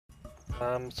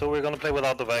So we're gonna play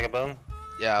without the vagabond.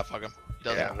 Yeah, fuck him.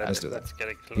 Yeah, let's do that. Let's get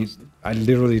it close. I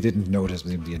literally didn't notice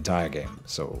him the entire game,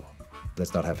 so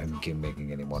let's not have him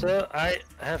making anyone. So I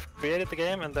have created the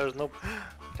game, and there's no.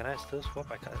 Can I still swap?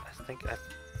 I think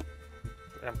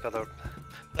I'm gonna.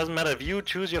 Doesn't matter if you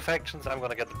choose your factions. I'm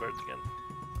gonna get the birds again.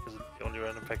 Is it the only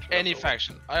random faction? Any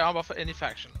faction. I am for any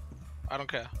faction. I don't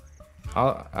care.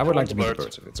 I would like to be the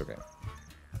birds if it's okay.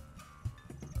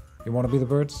 You want to be the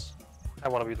birds? I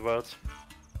want to be the birds.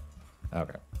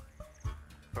 Okay.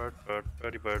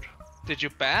 Birdie bird. Did you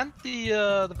ban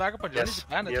the vagabond? Yes.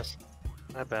 You need to ban it. Yes.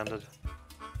 I banned it.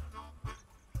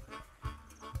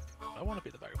 I want to be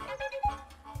the vagabond.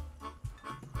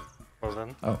 Well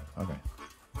then. Oh, okay.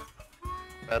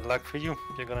 Bad luck for you.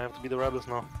 You're gonna have to be the rebels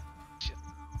now. Shit.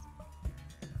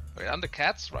 Wait, I'm the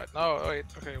cats right now. Wait,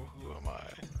 okay, who am I?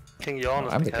 King Yawn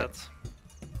is I'm the the cats.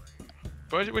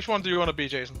 Which one do you want to be,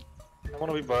 Jason? I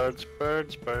want to be birds.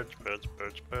 Birds. Bird.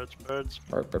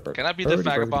 Can I be the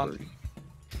vagabond? Birdie.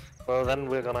 Well, then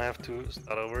we're gonna have to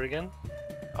start over again.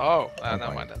 Oh, Okay.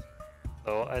 never mind then.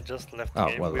 So I just left the Oh,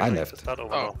 game. well, We're I going left. to start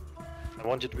over Oh. now. I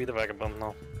want you to be the vagabond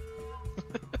now.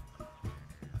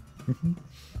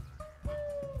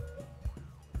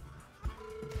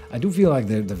 I do feel like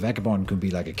the vagabond could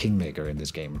be like a kingmaker in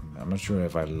this game. I'm not sure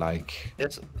if I like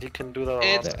Yes, you can do that a lot.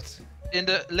 It's- that. In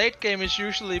the late game, it's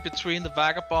usually between the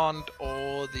vagabond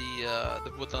or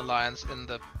the woodland lions in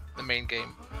the main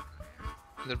game,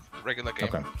 in the regular game,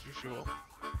 Okay. if you will.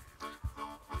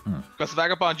 Because the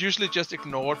vagabond usually just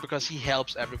ignored because he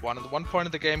helps everyone. At one point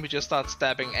in the game, he just starts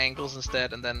stabbing ankles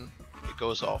instead, and then it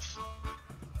goes off.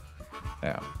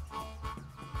 Yeah.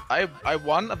 I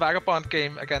won a vagabond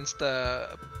game against the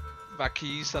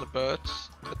Vakis and the birds,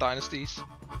 the dynasties,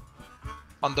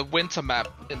 on the winter map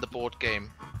in the board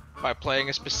game. By playing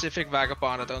a specific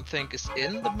vagabond I don't think is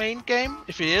in the main game.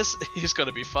 If he is, he's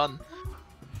gonna be fun.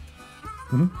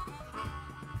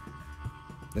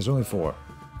 There's only 4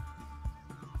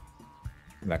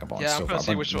 vagabonds Yeah, I'm so gonna far.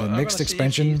 see But which the one. I'm next gonna see if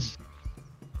expansion, he's-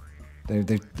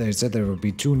 they said there will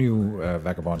be 2 new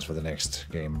vagabonds for the next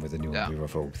game with the new Yeah. River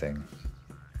Folk thing.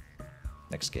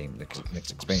 Next game, next I'm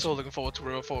expansion. so looking forward to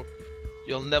Riverfolk.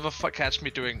 You'll never catch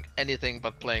me doing anything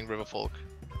but playing Riverfolk.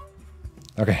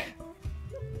 Okay.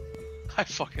 I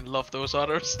fucking love those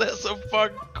otters. They're so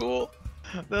fucking cool.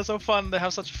 They're so fun. They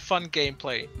have such fun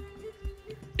gameplay.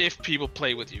 If people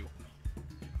play with you,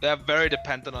 they're very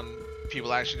dependent on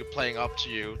people actually playing up to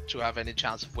you to have any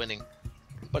chance of winning.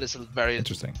 But it's a very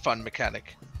Interesting. fun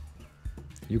mechanic.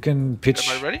 You can pitch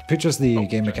Am I ready? pitch us the Oh,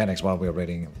 game okay. mechanics while we're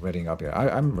reading up here.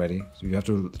 I'm ready. So you have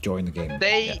to join the game.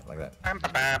 They- Yeah, like that.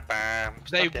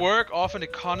 They Stop it. work off an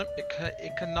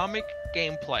economic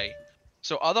gameplay.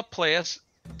 So other players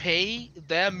pay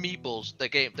their meeples,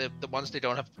 the ones they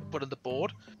don't have put on the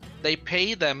board, they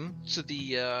pay them to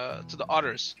the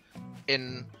others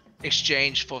in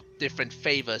exchange for different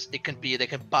favors. It can be they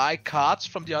can buy cards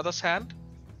from the other's hand.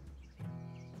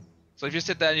 So if you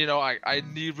sit there and I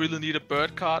really need a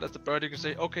bird card, as the bird you can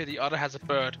say, okay, the other has a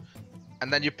bird.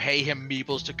 And then you pay him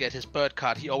meeples to get his bird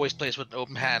card. He always plays with an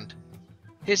open hand.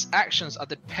 His actions are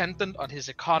dependent on his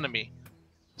economy.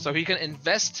 So he can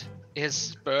invest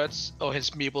his birds or his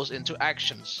meeples into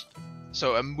actions.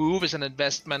 So a move is an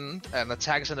investment, an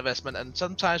attack is an investment, and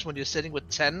sometimes when you're sitting with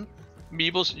 10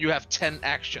 meeples, you have 10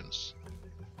 actions.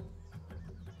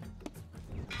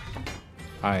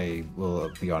 I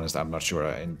will be honest, I'm not sure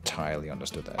I entirely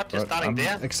understood that. What, you're but starting I'm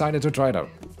there? excited to try it out.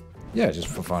 Yeah, just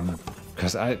for fun.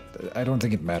 Because I don't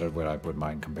think it mattered where I put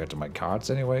mine compared to my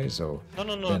cards anyway, so No.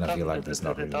 then I feel like there's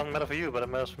not It really... doesn't matter for you, but it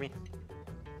matters for me.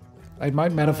 It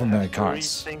might matter for I my have to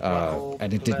cards, rethink my whole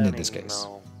and it didn't in this planning case.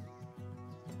 now.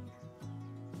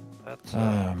 That's,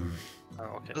 oh,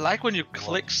 okay. Like when you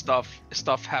click stuff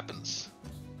happens.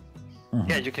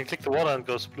 Yeah, you can click the water and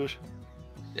go sploosh.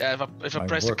 Yeah, if I My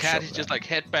press the cat, workshop he's just then. like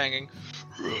headbanging.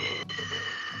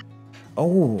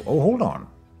 Oh, hold on.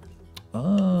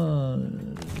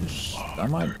 I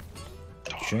might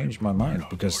change my mind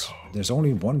because there's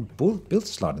only one build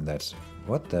slot in that.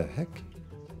 What the heck?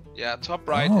 Yeah, top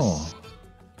right Oh.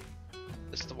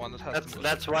 is the one that has.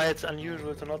 That's why it's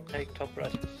unusual to not take top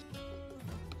right.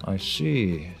 I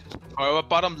see. However,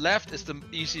 bottom left is the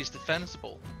easiest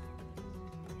defensible.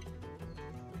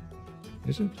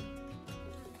 Is it?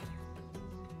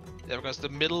 Yeah, because the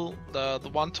middle, the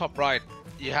one top right,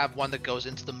 you have one that goes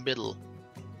into the middle.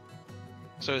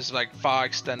 So it's like far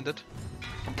extended.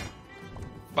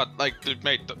 But like,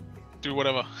 mate, do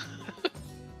whatever.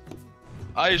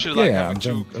 I usually like Yeah, having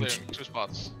I'm two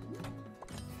spots.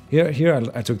 Here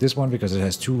I took this one because it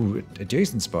has 2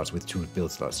 adjacent spots with 2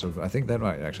 build slots, so I think that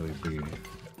might actually be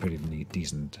pretty neat,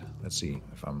 decent. Let's see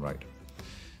if I'm right.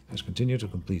 Let's continue to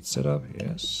complete setup.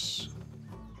 Yes.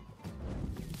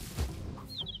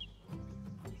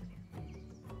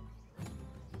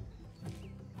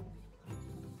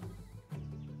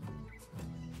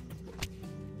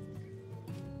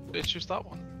 Did choose that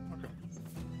one?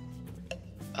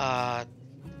 Okay.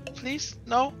 Please?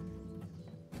 No?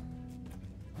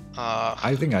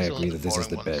 I think I still agree the that this is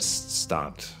the boring ones. best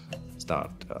start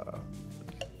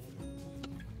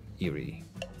Eerie.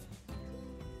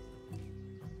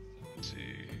 Let's see.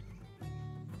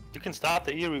 You can start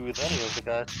the Eerie with any of the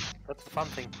guys. That's the fun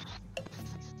thing.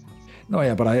 No,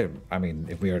 yeah, but I mean,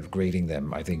 if we are grading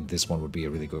them, I think this one would be a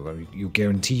really good one. You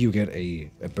guarantee you get a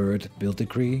bird build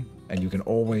decree, and you can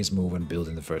always move and build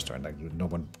in the first turn. Like, no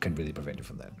one can really prevent you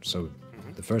from that. So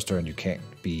the first turn you can't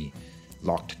be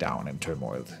locked down and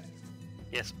turmoiled.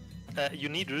 Yes. You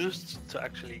need roosts to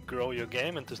actually grow your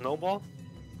game and to snowball.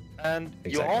 And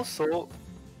you Exactly. also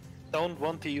don't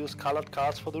want to use colored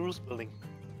cards for the roost building.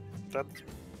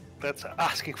 That's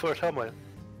asking for a turmoil.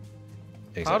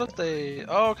 Exactly. How did they...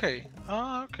 Oh, okay.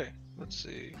 Oh, okay. Let's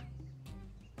see.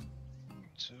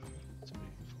 2, 3,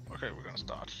 4. Okay, we're gonna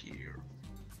start here.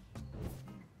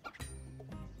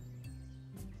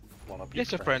 Wanna be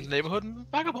It's your friend's neighborhood and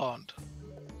vagabond.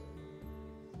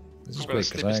 This is I'm gonna great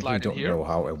slip because a I actually slide in don't here. know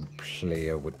how a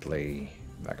player would play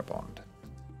Vagabond.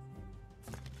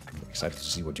 I'm excited to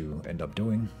see what you end up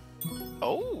doing.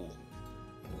 Oh.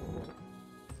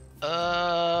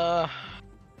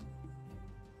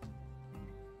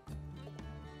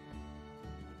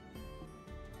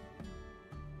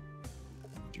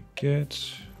 You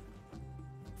get...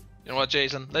 You know what,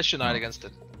 Jason? Let's unite against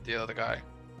the other guy.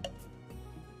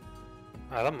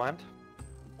 I don't mind.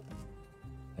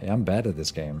 Hey, I'm bad at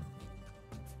this game.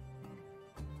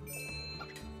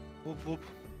 Whoop whoop.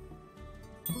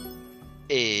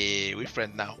 Hey, we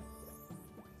friend now.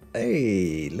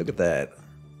 Hey, look at that.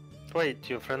 Wait,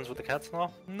 you're friends with the cats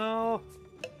now? No.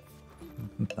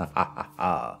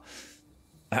 I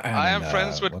am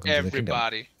friends with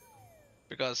everybody.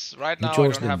 Because right You now I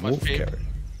chose don't the have my wolf favorite. carrot.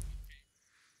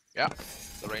 Yeah,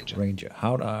 the ranger. Ranger.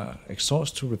 How to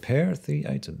exhaust to repair 3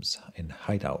 items in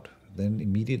hideout, then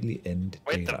immediately end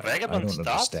Wait, the daylight. I vagabond don't starts?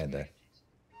 understand that.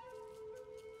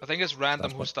 I think it's random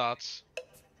That's who what- starts.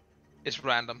 It's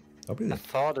random. Oh, really? I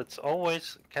thought it's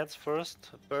always cats first,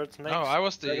 birds next. No, I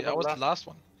was the vagabond last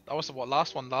one. I was the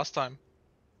last one last time.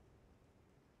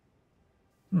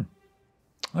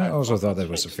 I also thought that that's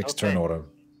was a fixed. fixed Okay. turn order.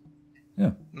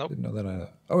 Yeah. Nope. Didn't know that either.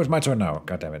 Oh, it's my turn now.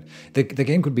 God damn it. The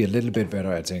game could be a little bit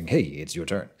better at saying, hey, it's your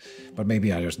turn. But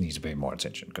maybe I just need to pay more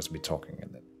attention because we're talking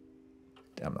and then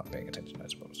I'm not paying attention, I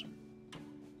suppose.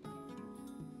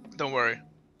 Don't worry.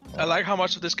 I like how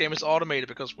much of this game is automated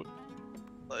because,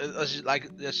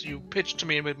 as you pitched to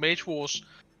me with Mage Wars,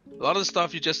 a lot of the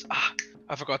stuff you just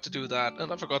I forgot to do that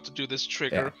and I forgot to do this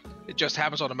trigger. Yeah. It just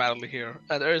happens automatically here,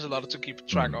 and there is a lot to keep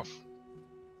track of.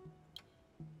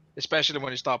 Especially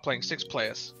when you start playing 6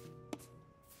 players.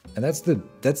 And that's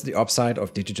the upside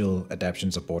of digital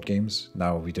adaptations of board games.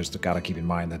 Now we just gotta keep in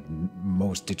mind that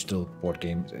most digital board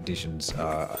game editions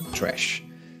are trash.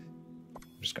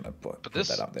 I'm just gonna put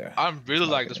that up there. I really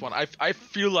like this one. I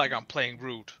feel like I'm playing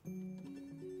Root.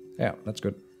 Yeah, that's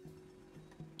good.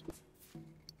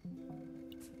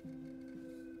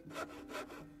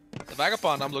 The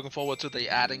Vagabond I'm looking forward to the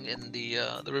adding in the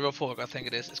River Fork, I think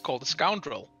it is. It's called the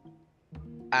Scoundrel.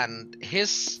 And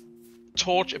his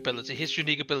torch ability, his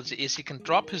unique ability is he can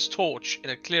drop his torch in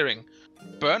a clearing,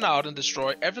 burn out and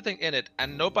destroy everything in it,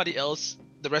 and nobody else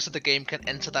the rest of the game can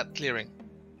enter that clearing.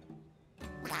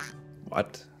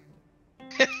 What?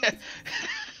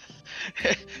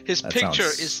 His That picture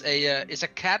sounds- is a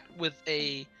cat with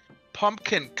a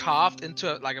pumpkin carved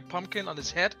into it, like a pumpkin on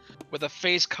his head with a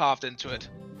face carved into it,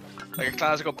 like a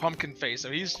classical pumpkin face. So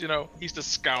he's he's the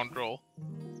Scoundrel.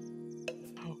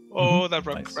 Oh, that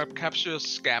Nice. rep capture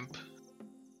scamp.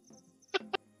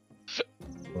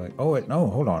 Like, oh wait, no,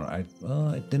 hold on.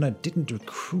 Then I didn't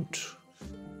recruit.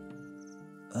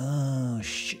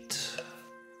 Shit.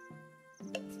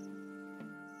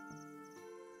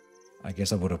 I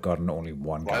guess I would have gotten only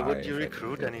one guy. Why would you if I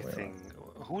recruit did it the other way anything?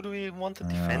 around. Who do we want to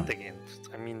defend against?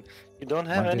 I mean, you don't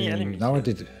have But, any enemies. Now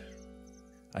yet.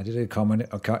 I did a common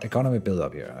economy build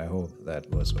up here. I hope that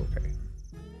was okay.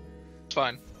 It's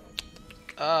fine.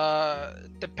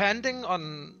 Depending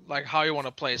on like how you want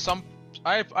to play,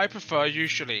 I prefer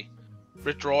usually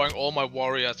withdrawing all my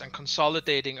warriors and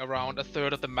consolidating around a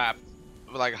third of the map,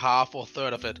 like half or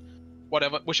third of it,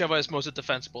 whichever is most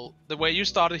defensible. The way you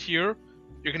started here,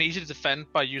 you can easily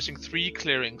defend by using 3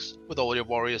 clearings with all your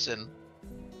warriors in.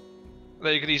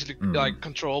 Then you can easily like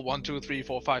control 1, 2, 3,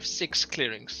 4, 5, 6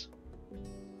 clearings.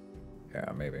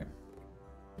 Yeah, maybe.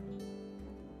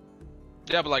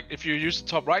 Yeah, but like if you use the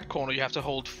top right corner, you have to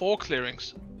hold 4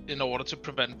 clearings in order to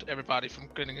prevent everybody from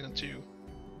getting into you.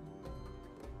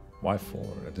 Why 4?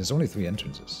 There's only 3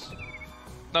 entrances.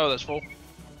 No, there's 4.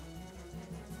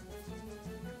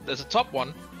 There's a top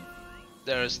one.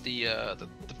 There's the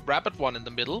rabbit one in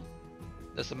the middle.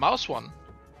 There's the mouse one,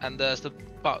 and there's the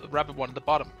rabbit one at the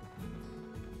bottom.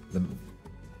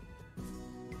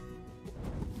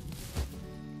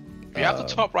 If you have the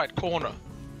top right corner.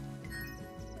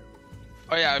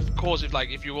 Oh yeah, of course.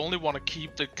 If you only want to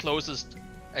keep the closest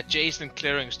adjacent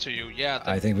clearings to you, yeah. Then,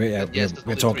 I think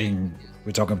we're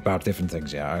talking about different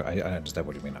things. Yeah, I understand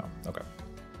what you mean now. Okay.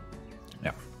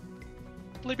 Yeah.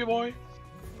 Sleepy boy.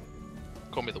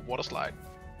 Call me the water slide.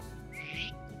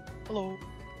 Hello.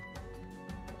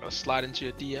 I'm gonna slide into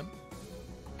your DM.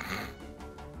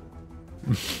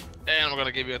 And I'm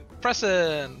gonna give you a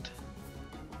present.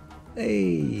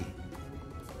 Hey.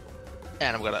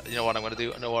 And I'm gonna, you know what I'm gonna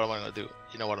do? You know what I'm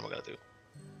gonna do?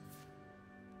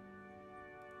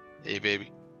 Hey,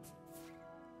 baby.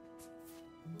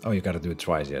 Oh, you gotta do it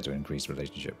twice, yeah, to increase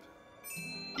relationship.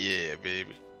 Yeah,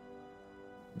 baby.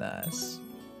 Nice.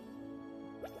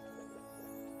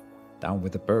 Down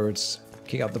with the birds.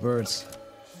 Kick out the birds.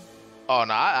 Oh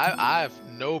no, I have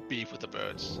no beef with the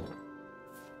birds.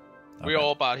 Okay. We're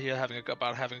all about here having a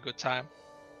good time.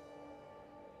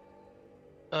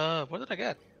 What did I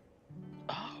get?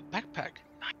 Oh, backpack.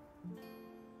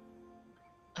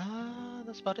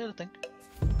 That's about it, I think.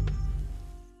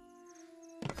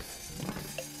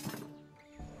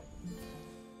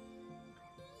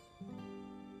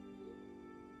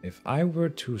 If I were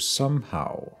to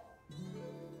somehow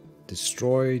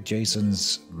destroy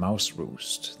Jason's mouse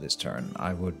roost this turn,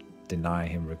 I would deny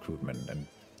him recruitment and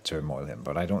turmoil him,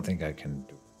 but I don't think I can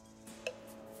do.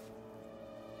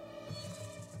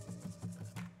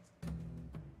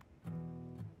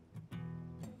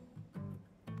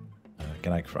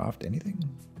 Can I craft anything?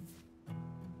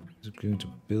 Is it going to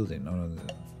building? No.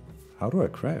 How do I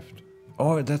craft?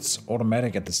 Oh, that's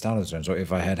automatic at the start of the turn. So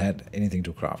if I had anything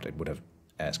to craft, it would have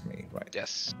asked me, right?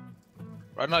 Yes.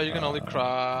 Right now you can only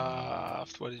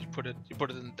craft. Where did you put it? You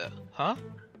put it in there, huh?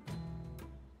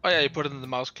 Oh yeah, you put it in the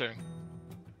mouse clearing.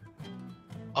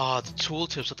 Oh, the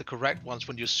tooltips are the correct ones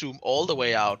when you zoom all the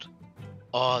way out.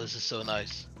 Oh, this is so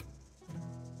nice.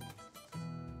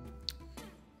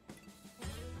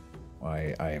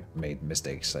 I made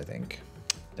mistakes, I think.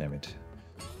 Damn it.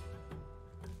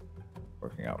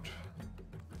 Working out.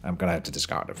 I'm gonna have to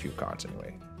discard a few cards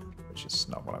anyway, which is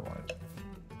not what I wanted.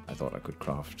 I thought I could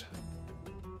craft.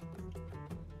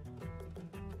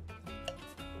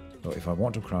 So if I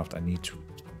want to craft, I need to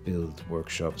build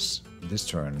workshops this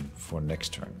turn for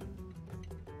next turn.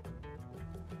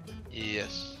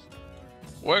 Yes.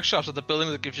 Workshops are the building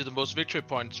that gives you the most victory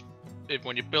points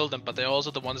when you build them, but they're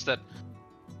also the ones that,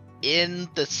 in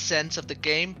the sense of the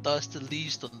game, does the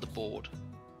least on the board.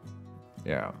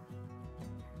 Yeah.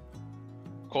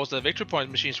 Of course, the victory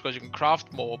point machines because you can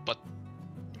craft more, but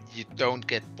you don't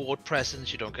get board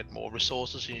presence, you don't get more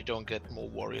resources, and you don't get more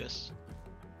warriors.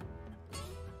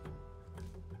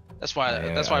 That's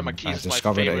why my key is my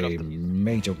favorite. I've discovered a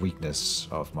major weakness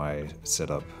of my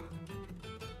setup.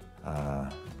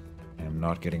 I'm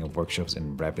not getting workshops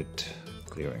in rabbit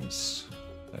clearings.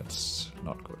 That's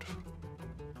not good.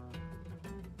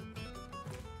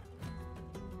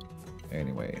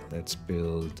 Anyway, let's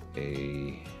build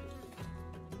a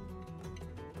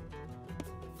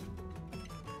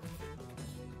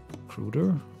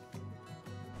recruiter.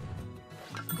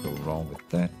 Go wrong with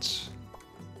that.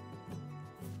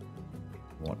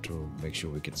 Want to make sure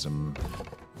we get some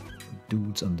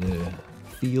dudes on the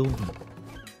field.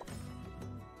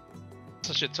 That's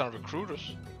a shit ton of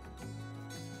recruiters.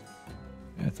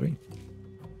 Yeah, 3.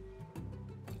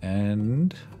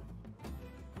 And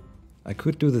I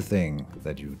could do the thing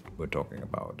that you were talking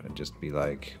about and just be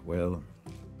like, well,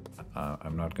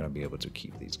 I'm not going to be able to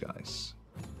keep these guys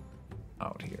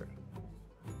out here.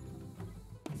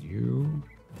 You...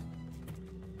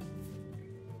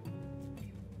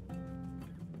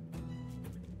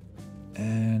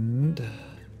 And...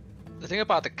 The thing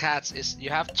about the cats is you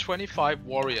have 25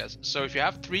 warriors, so if you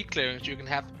have 3 clearings, you can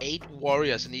have 8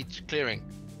 warriors in each clearing.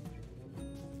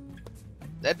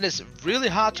 That is really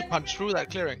hard to punch through that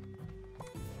clearing.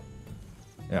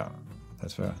 Yeah,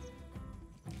 that's fair.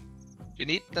 You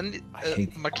need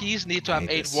Marquis need to have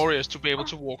 8 warriors to be able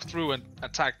to walk through and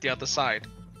attack the other side.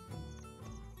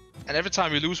 And every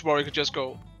time you lose warrior, you can just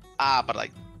go, but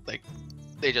like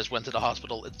they just went to the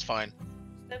hospital. It's fine.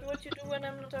 Is that what you do when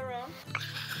I'm not around?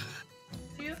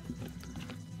 Do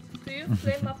you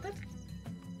play Muppet?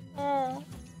 Oh.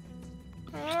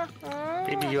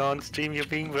 Maybe you're on stream, you're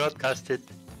being broadcasted.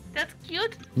 That's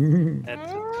cute.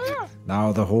 That's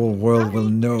Now the whole world will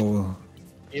know.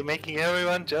 You're making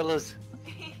everyone jealous.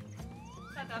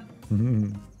 Shut up.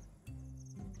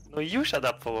 No, you shut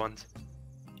up for once.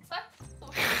 What?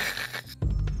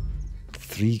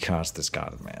 3 cards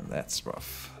discarded, man. That's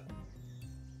rough.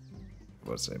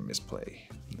 Was a misplay,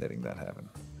 letting that happen.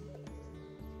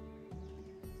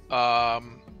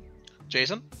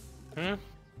 Jason? Hmm?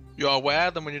 You're aware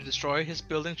that when you destroy his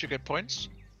buildings, you get points?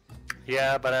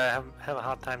 Yeah, but I have a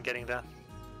hard time getting there.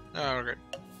 Oh, okay.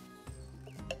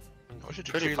 Should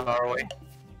you Pretty feel- far away.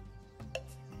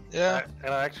 Yeah.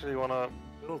 And I actually want to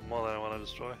build more than I want to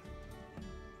destroy.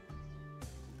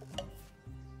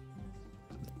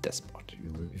 Despot.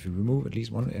 If you remove at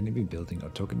least one enemy building or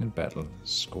token in battle,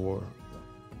 score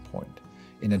a point.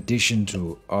 In addition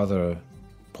to other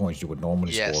points you would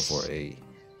normally Yes. score for a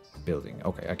building.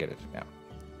 Okay, I get it. Yeah.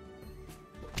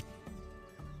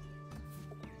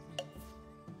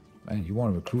 Man, you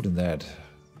want to recruit in that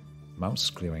mouse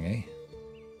clearing, eh?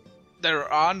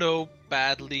 There are no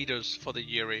bad leaders for the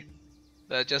Yuri.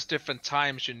 There are just different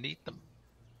times you need them.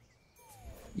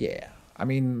 Yeah. I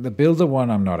mean, the builder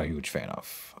one I'm not a huge fan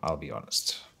of, I'll be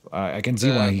honest. I can see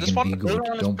why he this can one- be The builder good,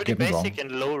 one is don't pretty get me wrong. basic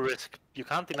and low risk. You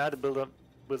can't deny the builder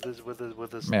with this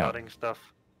Yeah. starting stuff.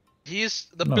 He's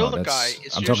the No, builder that's- guy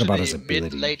is I'm talking about his usually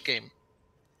ability. mid-late game.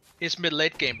 He's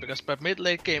mid-late game because by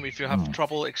mid-late game, if you have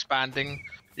trouble expanding,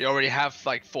 you already have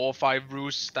like 4 or 5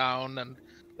 roosts down, and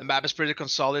the map is pretty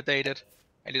consolidated,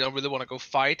 and you don't really want to go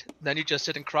fight. Then you just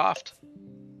sit and craft.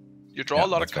 You draw Yeah, a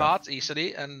lot of that's fair. cards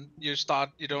easily, and you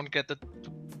don't get the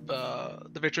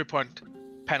victory point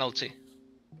penalty.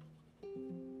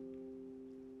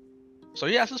 So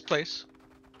he has his place.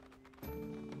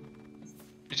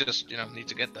 You just need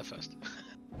to get there first.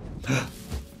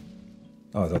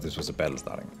 Oh, I thought this was a battle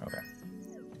starting. Okay.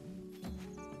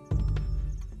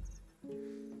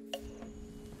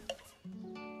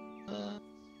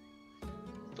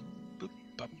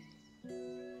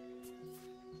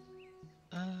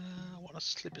 I want a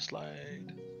slippy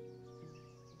slide.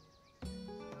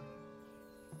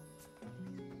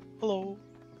 Hello.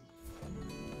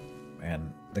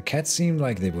 Man, the cats seem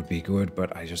like they would be good,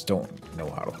 but I just don't know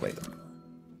how to play them.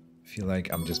 I feel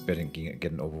like I'm just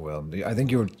getting overwhelmed. I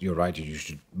think you're right. You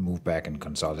should move back and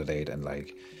consolidate and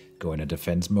like go in a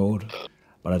defense mode.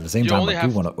 But at the same You time, only I do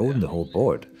have- want to own the whole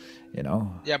board. You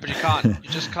know. Yeah, but you can't. You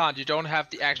just can't. You don't have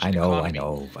the actual I know,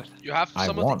 economy. but You have I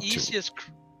some of want the to. easiest.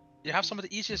 You have some of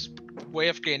the easiest way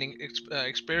of gaining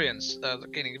experience,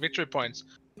 gaining victory points.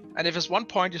 And if it's one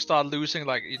point you start losing,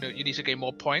 like you need to gain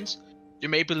more points, you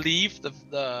maybe leave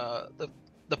the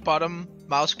bottom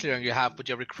mouse clearing you have with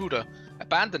your recruiter,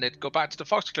 abandon it, go back to the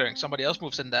fox clearing. Somebody else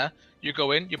moves in there. You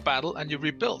go in, you battle, and you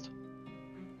rebuild.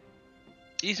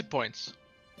 Easy points.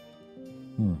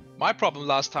 My problem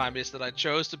last time is that I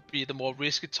chose to be the more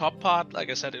risky top part.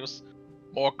 Like I said, it was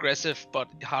more aggressive but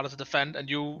harder to defend, and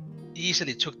you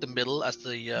easily took the middle as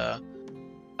the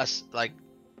as like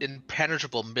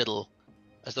impenetrable middle,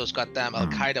 as those goddamn Al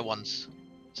Qaeda ones.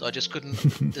 So I just couldn't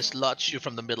dislodge you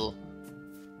from the middle.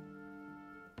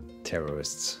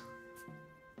 Terrorists.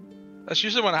 That's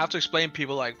usually when I have to explain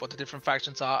people like what the different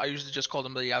factions are. I usually just call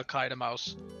them the Al Qaeda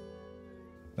mouse.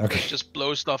 Okay. Just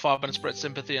blow stuff up and spread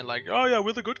sympathy and like, oh yeah,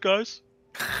 we're the good guys.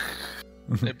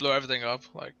 They blow everything up,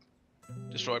 like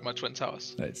destroyed my twin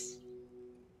towers. Nice.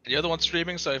 And you're the one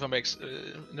streaming, so if I make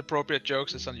inappropriate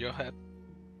jokes, it's on your head.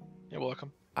 You're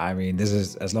welcome. I mean, this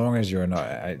is as long as you're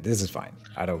not. This is fine.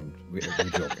 I don't. We're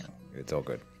joking. It's all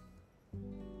good.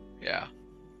 Yeah.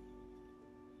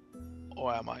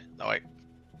 Or am I? No, wait.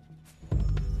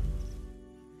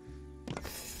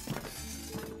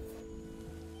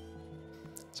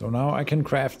 So now I can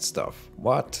craft stuff.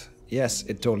 What? Yes,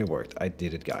 it totally worked. I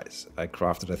did it, guys. I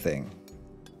crafted a thing.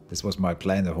 This was my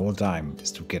plan the whole time,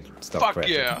 is to get stuff Fuck crafted.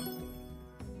 yeah!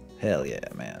 Hell yeah,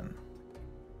 man.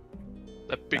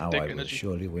 That big Now dick I will energy.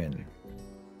 surely win.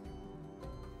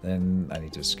 Then I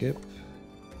need to skip.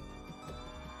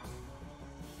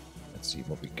 Let's see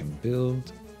what we can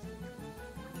build.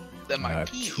 The I have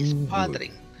Marquis two is wood.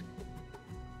 padre.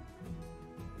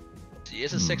 She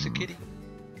is a sexy kitty.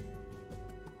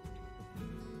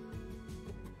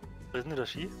 Isn't it a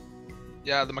she?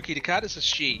 Yeah, the Marquis the cat is a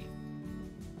she.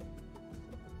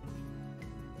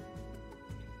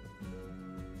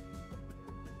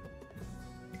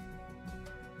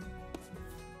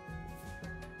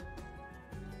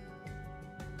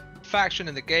 Faction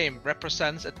in the game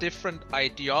represents a different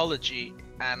ideology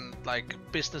and like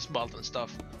business model and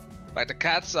stuff. Like the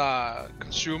cats are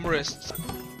consumerists,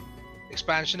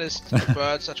 expansionists, the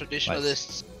birds are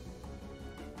traditionalists.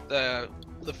 The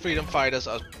the freedom fighters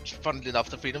are, funnily enough,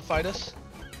 the freedom fighters.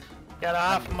 Get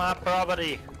off my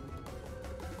property!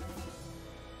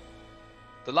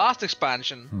 The last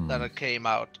expansion that it came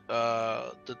out,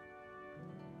 the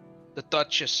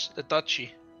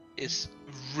Duchy is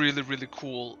really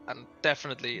cool, and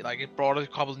definitely like it brought a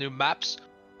couple new maps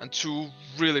and 2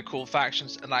 really cool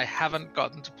factions, and I haven't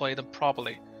gotten to play them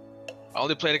properly. I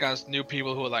only played against new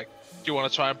people who were like, "Do you want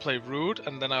to try and play rude?"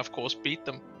 And then I of course beat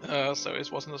them, so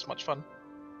it wasn't as much fun.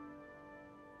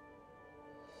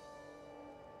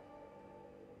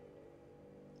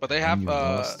 But they have You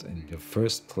lost in your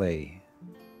first play.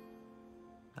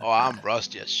 Oh, I'm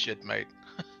rusty as shit, mate.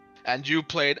 And you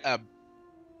played a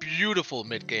beautiful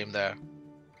mid game there.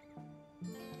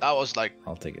 That was like,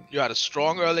 I'll take it. you had a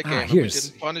strong early game, and we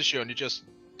didn't punish you, and you just,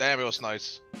 damn, it was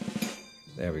nice.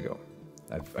 There we go.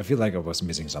 I feel like I was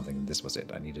missing something. This was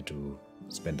it. I needed to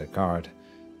spend a card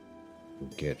to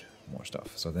get more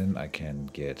stuff. So then I can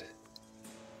get...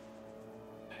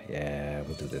 Yeah,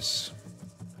 we'll do this.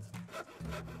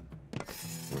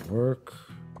 Will work.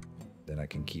 Then I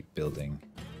can keep building.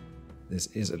 This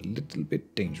is a little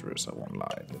bit dangerous, I won't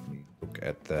lie. Let me look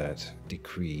at that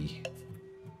decree.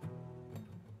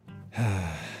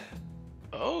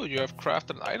 Oh, you have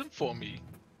crafted an item for me.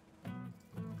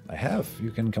 I have.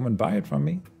 You can come and buy it from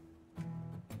me.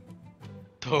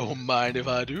 Don't mind if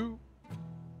I do.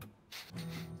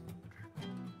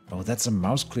 Oh, that's a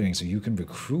mouse clearing, so you can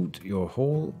recruit your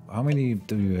whole... How many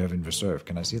do you have in reserve?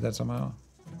 Can I see that somehow?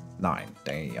 9.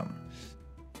 Damn.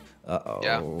 Uh-oh.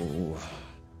 Yeah.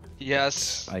 He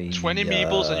has 20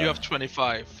 meeples and you have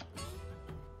 25.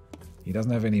 He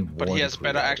doesn't have any But he has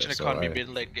better action economy mid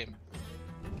late game.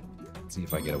 Let's see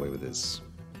if I get away with this.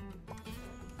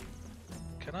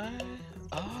 Can I?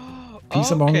 Oh,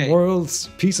 Peace among worlds!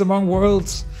 Peace among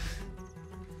worlds!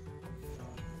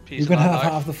 Peace you can have life.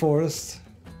 half the forest.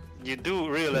 You do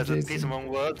realize that Peace Among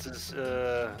Worlds is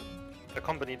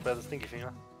accompanied by the Stinky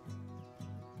Finger?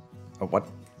 Oh, what?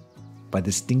 By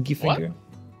the Stinky Finger? What?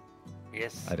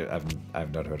 Yes.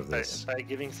 I've not heard of this. By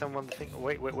giving someone the finger.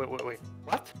 Wait.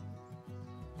 What?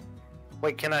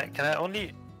 Wait, can I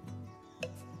only...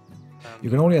 You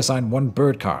can only assign 1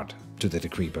 bird card to the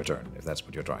decree per turn, if that's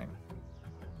what you're trying.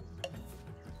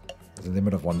 There's a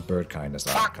limit of 1 bird kind as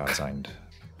that card assigned.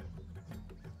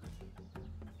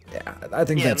 Yeah, I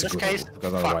think that's a good rule,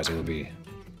 because otherwise it would be...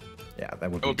 Yeah,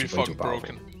 that would be way too powerful.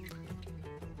 Broken.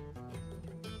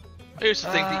 I used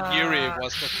to think the Eerie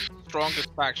was the strongest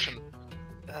faction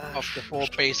of the 4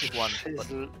 basic ones.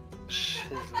 Shizzle.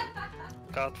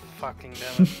 God fucking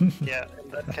damn it. Yeah, in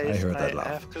that case I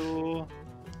have to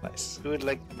do it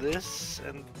like this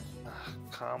and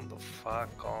calm the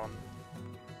fuck on.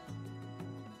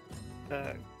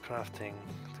 Crafting.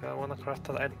 Do I want to craft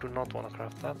that? I do not want to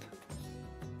craft that.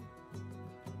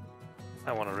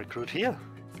 I want to recruit here.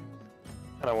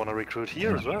 And I want to recruit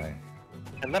here as well.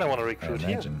 And then I want to recruit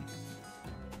here.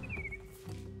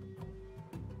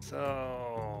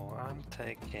 So I'm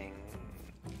taking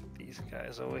these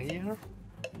guys over here.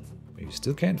 You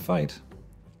still can't fight.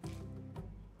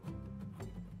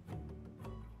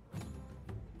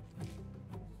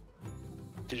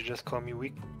 Did you just call me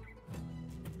weak?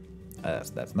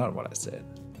 That's not what I said.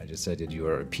 I just said that you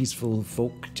are a peaceful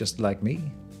folk just like me.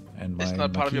 And it's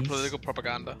not part of your political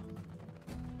propaganda.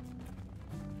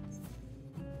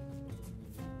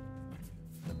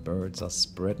 The birds are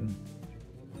spreading.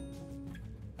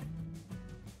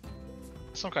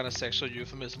 Some kind of sexual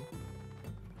euphemism.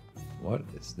 What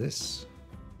is this?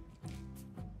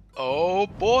 Oh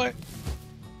boy!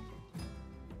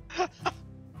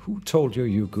 Who told you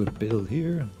you could build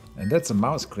here? And that's a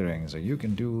mouse clearing, so you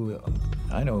can do...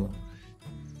 I know.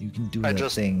 You can do that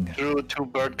thing. I just drew 2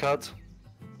 bird cards.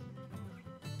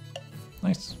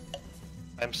 Nice.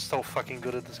 I'm so fucking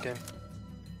good at this game.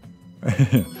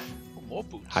 More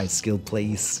boots. High skill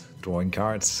plays, drawing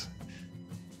cards.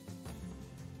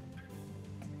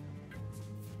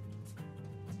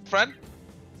 Friend?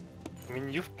 I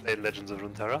mean, you've played Legends of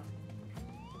Runeterra.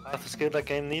 Half the skill that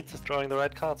game needs is drawing the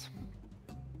right cards.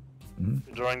 If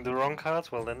you're drawing the wrong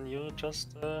cards, well then you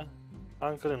just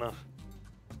aren't good enough.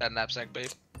 That knapsack, babe.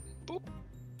 Boop.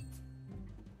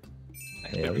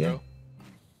 Thanks, Hell baby yeah. girl.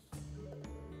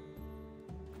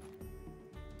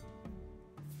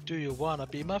 Do you wanna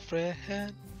be my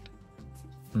friend?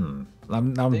 I'm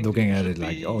looking at it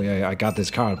like, oh yeah, I got this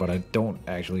card, but I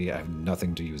have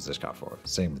nothing to use this card for.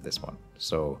 Same with this one.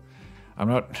 So I'm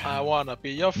not... I wanna be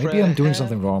your friend. Maybe I'm doing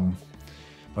something wrong.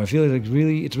 But I feel like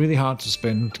it's really hard to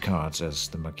spend cards as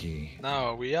the Marquis.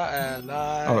 No, we are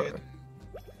allied. Oh,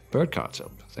 bird cards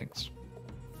help, thanks.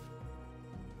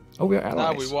 Oh, we are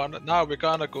allies. Now we're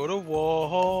gonna go to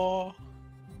war.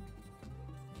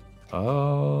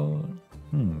 Oh.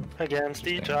 Against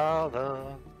each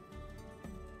other.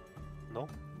 No?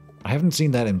 I haven't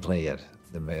seen that in play yet.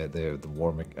 The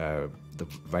war, the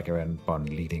vagabond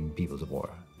leading people to war.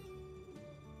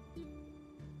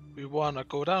 We wanna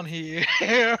go down here.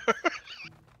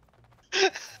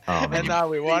 And Um, now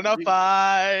we wanna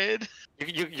fight.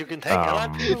 You can take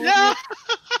LIP. Yeah.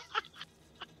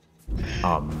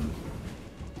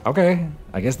 Okay,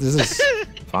 I guess this is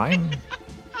fine.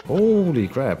 Holy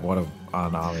crap! What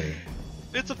an army.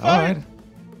 It's a All fight. right.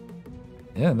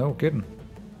 Yeah, no kidding.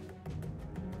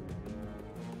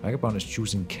 Vagabond is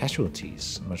choosing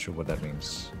casualties. I'm not sure what that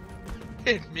means.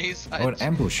 It means Oh, an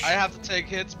ambush. I have to take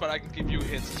hits, but I can give you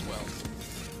hits as well.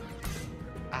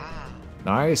 Ah.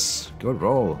 Nice. Good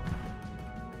roll.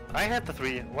 I had the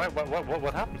 3.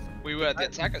 What happened? We were the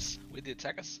attackers. We're the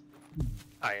attackers.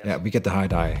 Ah, yes. Yeah, we get the high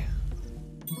die.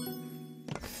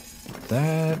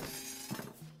 That...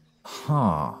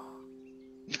 Huh.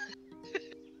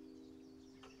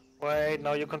 Wait,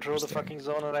 now you control the fucking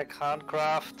zone and I can't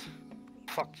craft.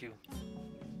 Fuck you.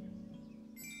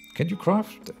 Can you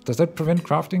craft? Does that prevent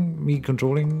crafting? Me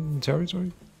controlling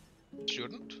territory?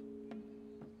 Shouldn't?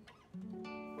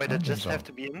 Wait, I I don't just think have so.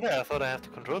 to be in there. I thought I have to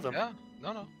control them. Yeah.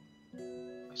 No. Not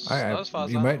as far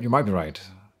as you I might be right.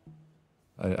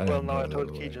 I Well, don't now I know told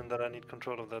the way. Keejchen that I need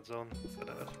control of that zone.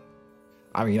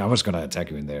 I mean, I was gonna attack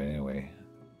you in there anyway.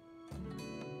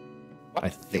 What?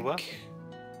 I You were? think.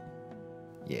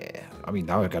 Yeah. I mean,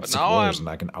 now I got But 6 now warriors I'm-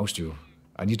 and I can oust you.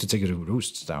 I need to take your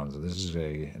roosts down, so this is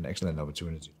an excellent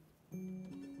opportunity.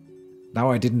 Now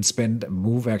I didn't spend a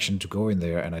move action to go in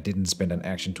there, and I didn't spend an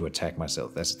action to attack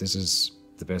myself. This is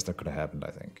the best that could have happened,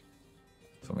 I think,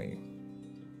 for me.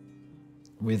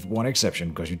 With one exception,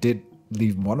 because you did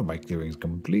leave one of my clearings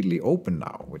completely open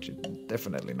now, which is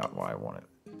definitely not what I wanted.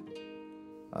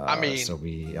 I mean- so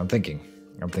I'm thinking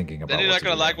about. Then you're what not to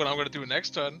gonna do like there. what I'm gonna do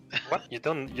next turn. What? You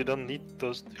don't need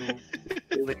those 2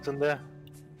 buildings in there?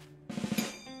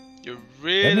 You're That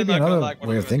really may be not gonna another like what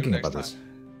way I'm of gonna thinking do about next this. time.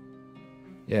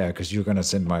 Yeah, because you're gonna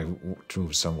send my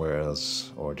troops somewhere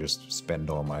else, or just spend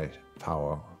all my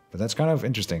power. But that's kind of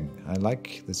interesting. I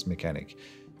like this mechanic.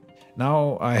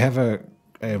 Now I have a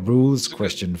rules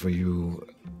question for you,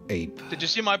 Ape. Did you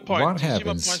see my point? What Did you see my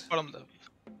happens- points bottom left?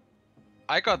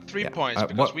 I got 3 Yeah, points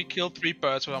because what- we killed 3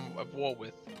 birds who I'm at war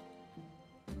with.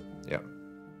 Yeah.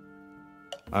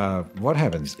 What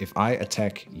happens if I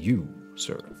attack you,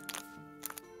 sir?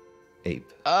 Ape.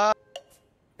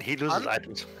 He loses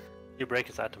items. You break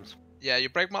his items. Yeah, you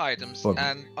break my items, But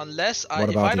and unless what if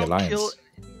about I the don't kill, alliance?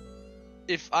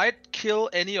 if I kill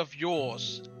any of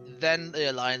yours, then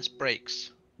the alliance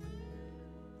breaks.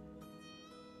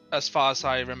 As far as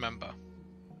I remember.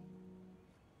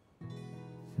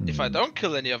 If I don't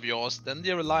kill any of yours, then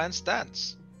the alliance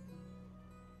stands.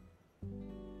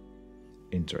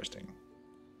 Interesting.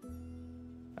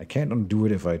 I can't undo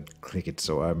it if I click it,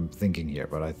 so I'm thinking here,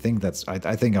 but I think that's...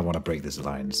 I think I want to break this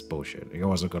alliance bullshit. You're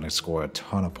also going to score a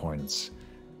ton of points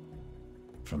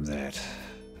from that.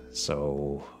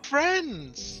 So...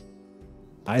 Friends!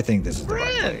 I think this is the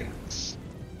right play. Friends!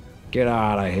 Get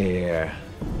out of here.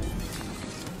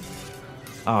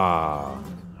 Ah,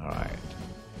 alright.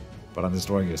 But I'm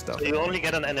destroying your stuff. So you only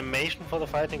get an animation for the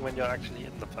fighting when you're actually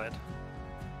in the fight.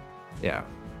 Yeah.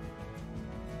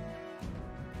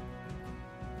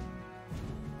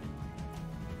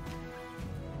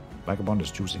 Vagabond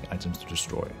is choosing items to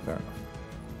destroy. Fair enough.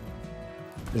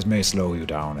 This may slow you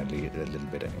down a little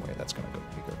bit anyway. That's gonna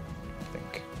be good, I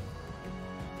think.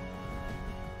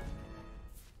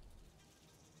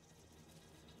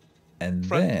 And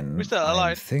Friend, then we're still I'm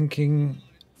allied. thinking...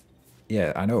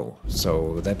 Yeah, I know.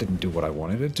 So that didn't do what I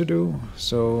wanted it to do.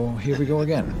 So here we go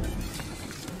again.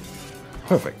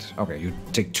 Perfect. Okay, you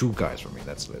take 2 guys from me.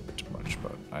 That's a little bit too much,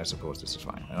 but I suppose this is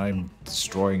fine. And I'm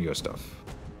destroying your stuff.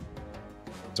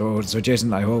 So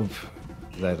Jason, I hope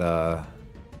that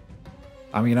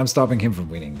I mean, I'm stopping him from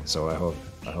winning. So I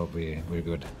hope we're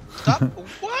good. Stop!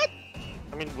 What?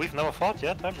 I mean, we've never fought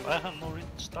yet. I have no reason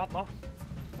to start now.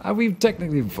 We've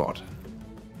technically fought,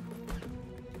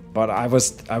 but I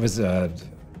was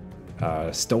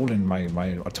stolen. My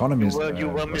autonomy You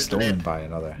were was stolen misled. by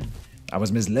another. I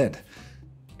was misled.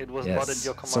 It was not in Yes.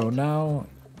 your command. So now,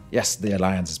 yes, the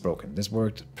alliance is broken. This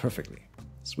worked perfectly.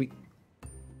 Sweet.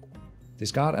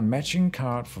 Discard a matching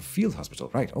card for field hospital.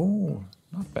 Right. Oh,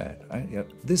 not bad. Yeah,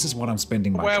 this is what I'm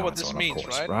spending my Aware what cards this on, means, of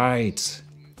course. right?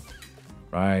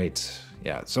 Right.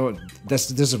 Yeah. So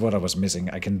this is what I was missing.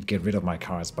 I can get rid of my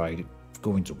cards by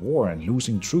going to war and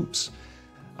losing troops.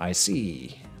 I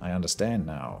see. I understand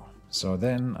now. So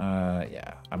then,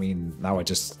 yeah. I mean, now I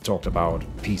just talked about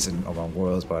peace in our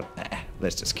worlds, but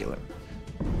let's just kill him.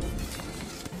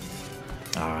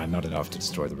 Ah, not enough to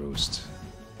destroy the roost.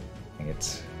 Dang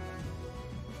it.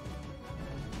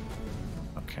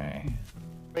 Okay.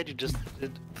 Wait, you just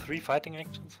did 3 fighting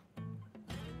actions?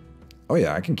 Oh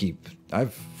yeah, I can keep... I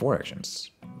have 4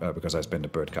 actions, because I spent a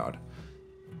bird card.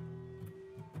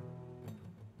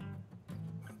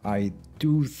 I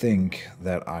do think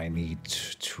that I need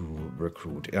to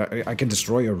recruit. I can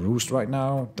destroy a roost right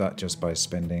now, that just by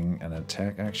spending an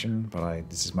attack action, but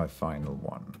this is my final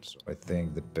one. So I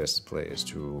think the best play is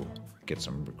to get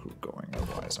some recruit going,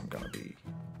 otherwise I'm gonna be...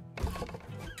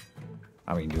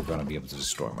 I mean, you're gonna be able to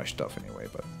destroy my stuff anyway,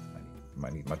 but I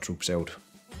need my troops out.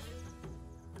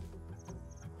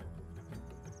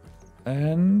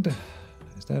 And...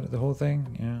 is that the whole thing?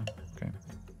 Yeah, okay.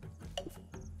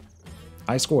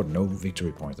 I scored no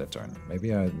victory points that turn. Maybe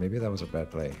that was a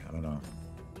bad play. I don't know.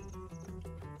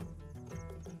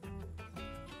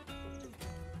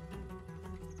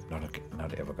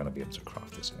 Not ever gonna be able to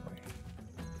craft this anyway.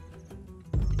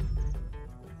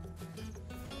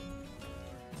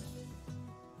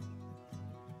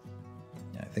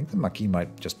 Yeah, I think the Maquis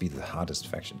might just be the hardest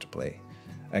faction to play.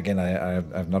 Again,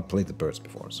 I've not played the birds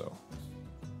before, so.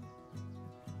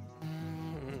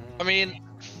 I mean,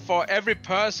 for every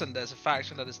person, there's a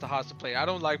faction that is the hardest to play. I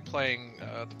don't like playing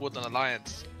the Woodland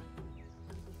Alliance.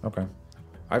 Okay.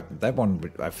 That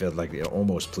one, I felt like it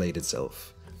almost played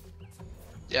itself.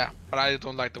 Yeah, but I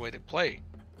don't like the way they play.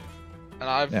 And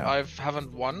I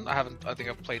haven't won. I think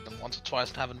I've played them once or twice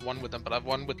and haven't won with them. But I've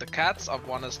won with the cats. I've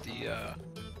won as the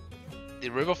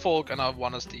river folk, and I've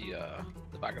won as the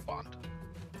vagabond.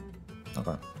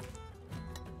 Okay.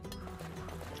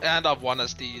 And I've won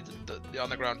as the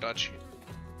underground duchy,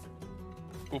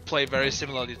 who play very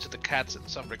similarly to the cats in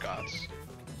some regards.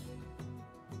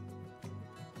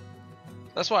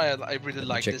 That's why I really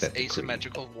like this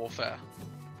asymmetrical warfare.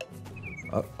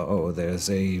 Uh-oh, there's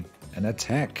an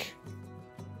attack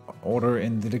order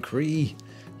in the decree.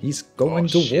 He's going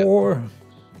to war.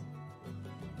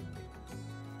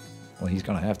 Well, he's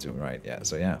gonna have to, right? Yeah,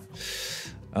 so yeah.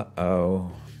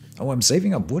 Uh-oh. Oh, I'm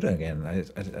saving up wood again.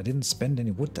 I didn't spend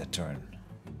any wood that turn.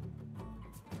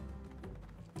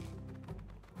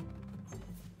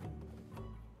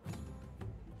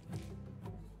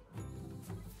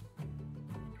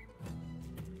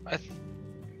 I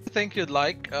think you'd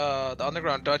like the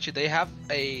Underground Duchy. They have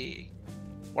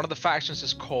one of the factions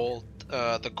is called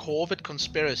the Corvid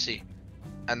Conspiracy,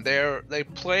 and they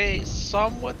play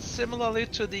somewhat similarly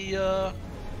to the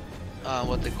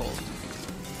what they call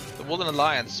the Woodland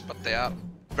Alliance, but they are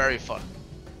very fun.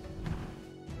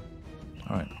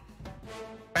 All right.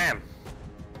 Bam!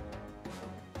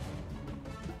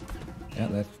 Yeah,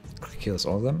 that kills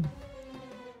all of them.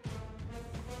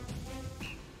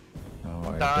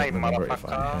 Oh, I don't remember if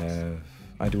I have...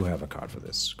 I do have a card for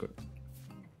this. Good.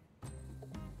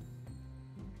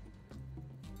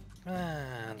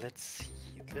 Let's see.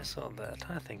 This or that?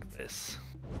 I think this.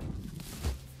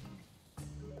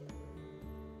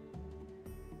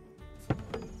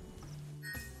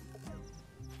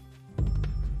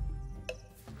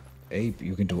 Ape,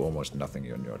 you can do almost nothing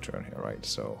on your turn here, right?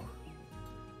 So...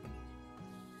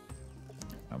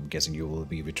 I'm guessing you will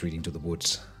be retreating to the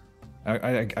woods.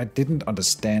 I didn't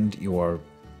understand your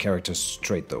character's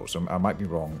trait though, so I might be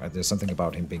wrong. There's something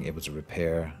about him being able to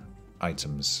repair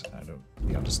items. I don't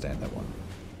really understand that one.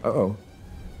 Uh-oh.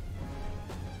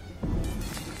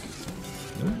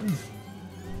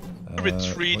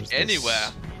 Retreat anywhere.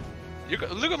 You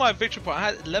look at my victory point.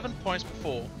 I had 11 points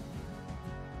before.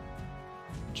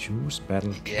 Choose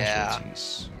battle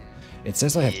casualties. It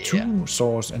says I have 2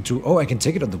 swords and 2... Oh, I can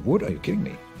take it on the wood? Are you kidding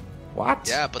me? What?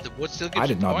 Yeah, but the wood still gives I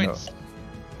did you not points. know.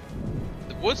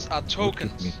 The woods are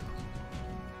tokens.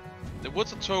 The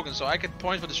woods are tokens, so I get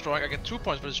points for destroying. I get 2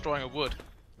 points for destroying a wood.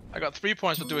 I got 3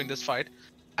 points for doing this fight.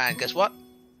 And guess what?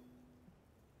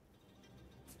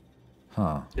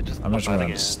 Huh. I'm not sure I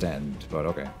understand, but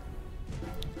okay.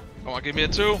 Come on, give me a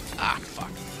 2. Ah,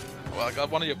 fuck. Well, I got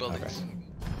one of your buildings. Okay.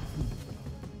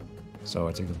 So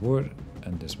I take the wood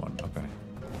and this one. Okay.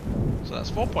 So that's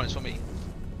 4 points for me.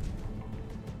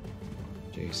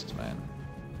 Jesus, man.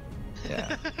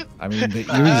 Yeah. I mean, it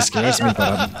really scares me,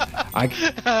 but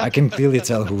I can clearly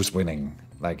tell who's winning.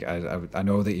 Like, I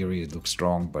know the Eerie looks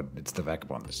strong, but it's the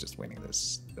Vagabond that's just winning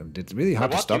this. And it's really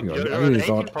hard to stop you. I really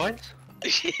thought... Points?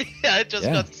 Yeah, I just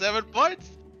got 7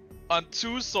 points on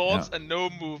 2 swords and no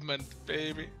movement,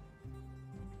 baby.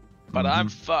 But I'm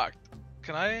fucked.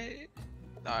 Can I?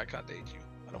 No, I can't aid you.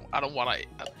 I don't want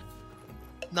to.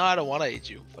 No, I don't want to aid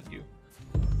you. Fuck you.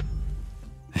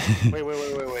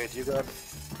 Wait. You got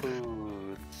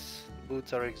boots.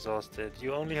 Boots are exhausted.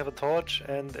 You only have a torch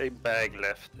and a bag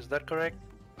left. Is that correct?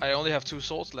 I only have 2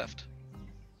 swords left.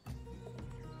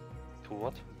 To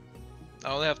what?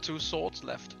 I only have 2 swords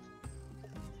left.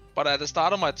 But at the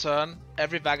start of my turn,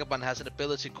 every vagabond has an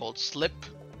ability called Slip,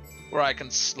 where I can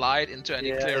slide into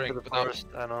any clearing into the without. forest,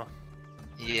 I know.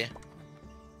 Yeah.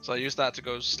 So I use that to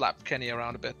go slap Kenny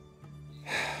around a bit.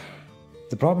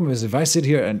 The problem is, if I sit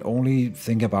here and only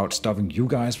think about stopping you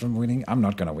guys from winning, I'm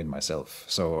not gonna win myself.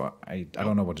 So I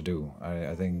don't know what to do.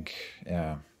 I think,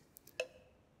 yeah.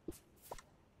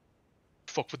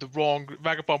 Fuck with the wrong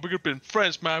vagabond. We could have been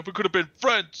friends, man. We could have been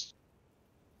friends.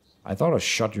 I thought I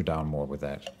shut you down more with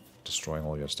that, destroying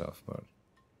all your stuff, but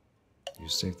you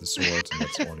saved the swords and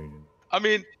that's all you. I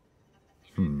mean,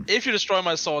 if you destroy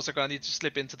my swords, I'm gonna need to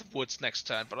slip into the woods next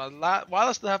turn. But while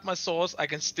I still have my swords, I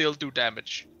can still do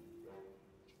damage.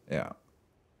 Yeah.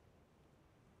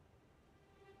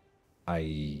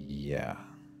 Yeah.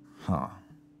 Huh.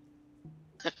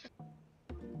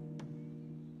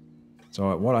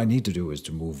 So what I need to do is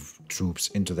to move troops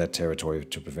into that territory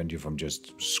to prevent you from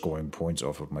just scoring points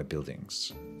off of my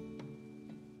buildings.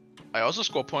 I also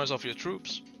score points off your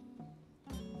troops.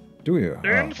 Do you?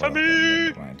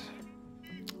 Infamy! Right.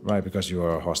 Right, because you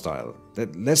are hostile.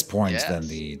 Less points than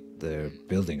Yes. the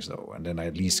buildings, though, and then I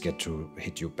at least get to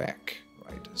hit you back,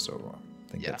 right? So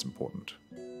I think Yeah. that's important.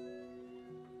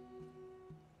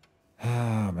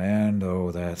 Ah, man,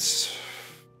 though, that's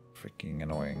freaking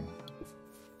annoying.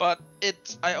 But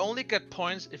I only get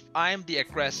points if I'm the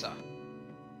aggressor.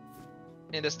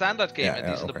 In the standard game, at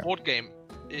least in the okay. board game,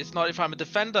 it's not if I'm a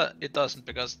defender, it doesn't,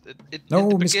 because in No,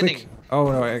 the misclick. beginning,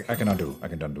 Oh, no, I can undo. I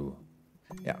can undo.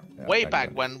 Yeah. way I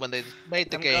back can when they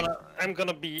made the game, I'm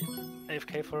gonna be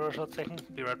AFK for a short second.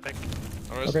 Be right back.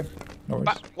 undo. Okay, no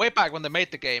worries. way back when they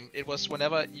made the game, it was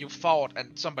whenever you fought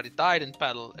and somebody died in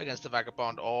battle against the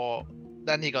vagabond, or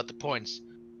then he got the points.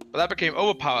 But that became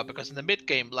overpowered because in the mid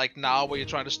game, like now, where you're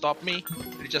trying to stop me,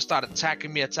 you just start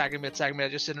attacking me. I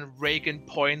just didn't rake in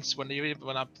points when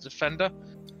I'm the defender.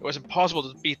 It was impossible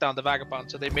to beat down the vagabond,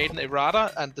 so they made an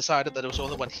errata and decided that it was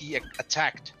only when he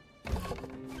attacked.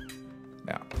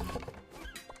 Yeah.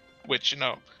 Which,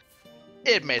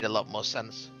 it made a lot more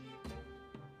sense.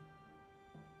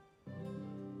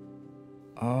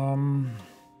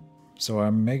 So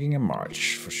I'm making a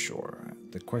march for sure.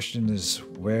 The question is,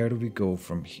 where do we go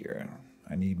from here?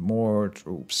 I need more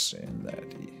troops in that.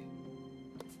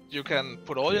 You can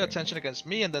put all your attention against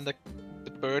me, and then the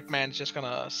Birdman's just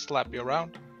gonna slap you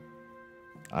around.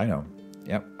 I know.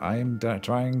 Yep, I'm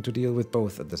trying to deal with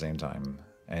both at the same time.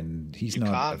 And he's You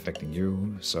not can't. affecting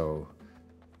you, so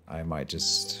I might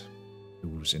just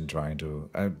lose in trying to...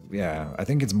 yeah, I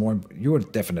think it's more... You are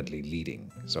definitely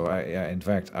leading. So, in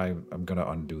fact, I'm gonna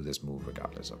undo this move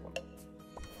regardless of what.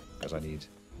 Because I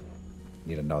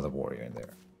need another warrior in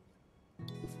there.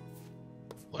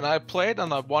 When I played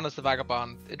and I won as the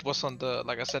Vagabond, it was on the,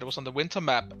 like I said, it was on the winter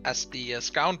map as the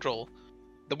Scoundrel.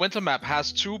 The winter map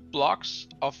has 2 blocks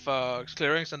of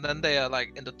clearings, and then they are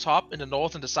like in the top, in the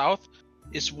north and the south,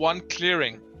 is one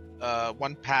clearing,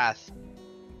 one path,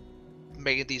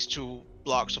 making these 2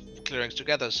 blocks of clearings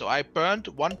together. So I burned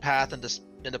one path in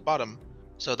the bottom,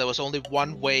 so there was only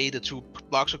one way the 2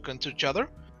 blocks would come to each other,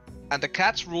 and the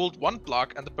cats ruled one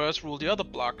block and the birds ruled the other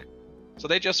block. So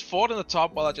they just fought in the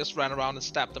top while I just ran around and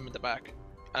stabbed them in the back,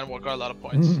 and got a lot of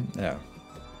points. Yeah.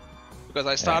 Because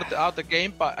I started out the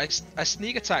game, but I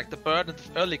sneak attacked the bird in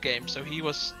the early game, so he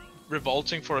was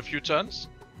revolting for a few turns.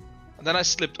 And then I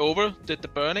slipped over, did the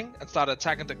burning, and started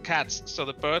attacking the cats, so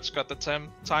the birds got the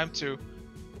time to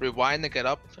rewind and get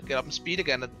up in speed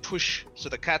again and push, so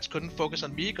the cats couldn't focus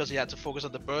on me because he had to focus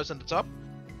on the birds in the top.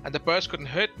 And the birds couldn't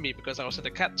hurt me because I was in the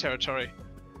cat territory.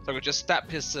 So I could just stab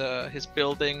his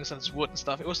buildings and his wood and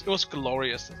stuff. It was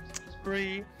glorious.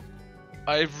 Free.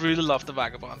 I really love the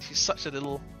Vagabond. He's such a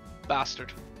little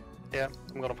bastard. Yeah,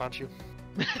 I'm gonna punch you.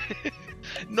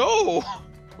 No!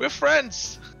 We're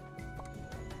friends!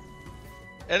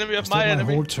 Enemy of Was my that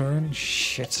enemy. whole turn?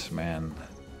 Shit, man.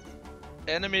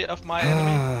 Enemy of my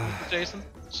enemy, Jason.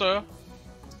 Sir.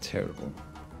 Terrible.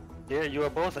 Yeah, you are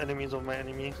both enemies of my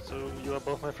enemy, so you are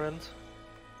both my friends.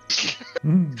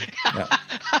 Yeah.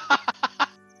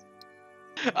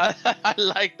 I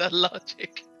like that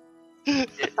logic.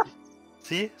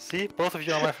 See, both of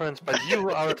you are my friends, but you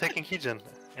are attacking Keejchen,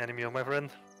 enemy of my friend.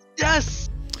 Yes!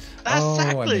 Oh, I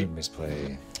Exactly! made a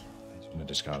misplay. I shouldn't have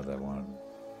discarded that one.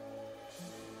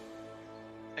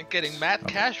 And getting mad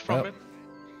cash from well. it.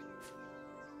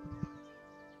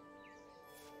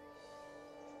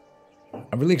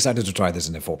 I'm really excited to try this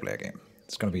in a 4-player game.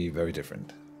 It's gonna be very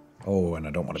different. Oh, and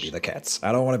I don't want to be the cats.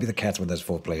 I don't want to be the cats when there's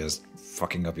 4 players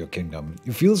fucking up your kingdom.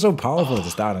 You feel so powerful at the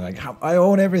start, and like, I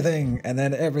own everything, and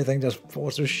then everything just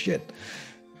falls to shit.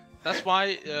 That's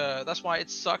why it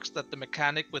sucks that the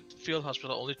mechanic with field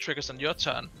hospital only triggers on your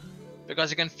turn,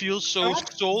 because it can feel so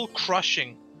soul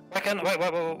crushing. Why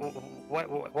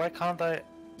can't I?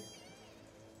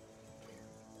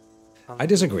 I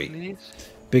disagree. Please?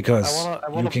 Because I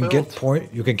wanna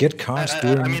you can get cards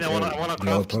during. I wanna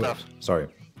craft stuff. Sorry.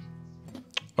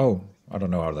 Oh, I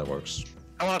don't know how that works.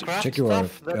 I wanna craft Check your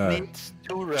stuff that needs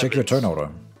 2 rabbits. check your turn order.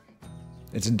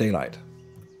 It's in daylight.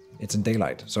 It's in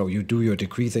daylight. So you do your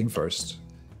decree thing first.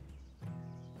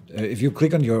 If you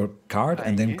click on your card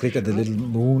and then click at the little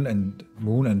moon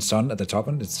and sun at the top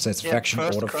end, it says faction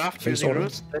first order, craft face using order.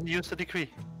 roots, then use the decree.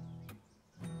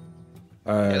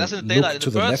 Yeah, that's in look daylight. In to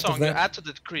the bird left of song, you that. add to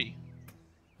the decree.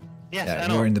 Yes, Yeah, I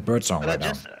know. you're in the bird song But right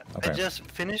now. I Okay. just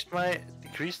finished my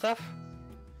decree stuff.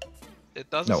 It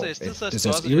doesn't No, say. It still says it to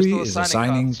us says that you're Erie still is assigning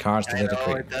assigning cards. cards to I the know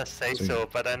decree. it does say So you- so,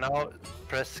 but I now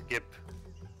press skip.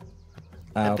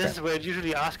 Ah, And okay. this is where it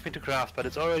usually asks me to craft, but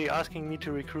it's already asking me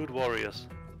to recruit warriors.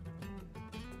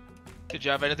 Did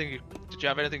you have anything? Did you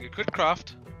have anything you could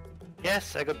craft?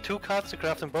 Yes, I got 2 cards to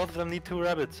craft, and both of them need 2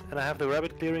 rabbits. And I have the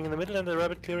rabbit clearing in the middle and the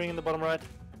rabbit clearing in the bottom right.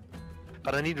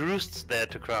 But I need roosts there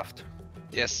to craft.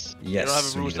 Yes. You Yes, don't have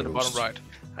a you roost need in a the bottom roost. right.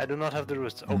 I do not have the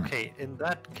roosts. Okay, in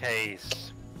that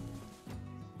case...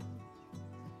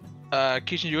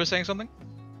 Keejchen, you were saying something?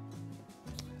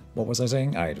 What was I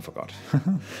saying? I forgot.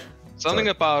 Something Sorry.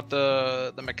 about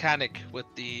the mechanic with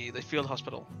the field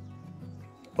hospital.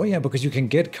 Oh yeah, because you can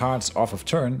get cards off of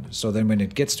turn, so then when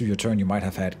it gets to your turn, you might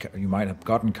have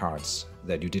gotten cards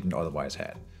that you didn't otherwise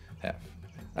have.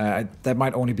 That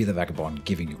might only be the vagabond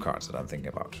giving you cards that I'm thinking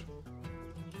about.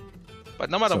 But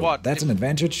no matter So what, that's if- an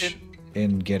advantage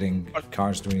in getting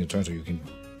cards during your turn, so you can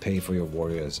pay for your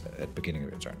warriors at the beginning of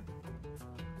your turn.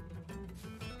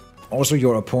 Also,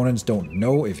 your opponents don't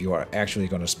know if you are actually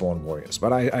going to spawn warriors.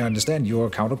 But I understand your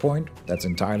counterpoint. That's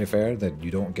entirely fair, that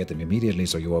you don't get them immediately,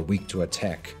 so you are weak to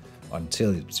attack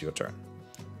until it's your turn.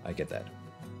 I get that.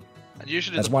 And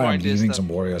usually That's the why I'm point is leaving that some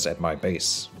warriors at my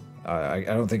base. I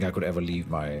don't think I could ever leave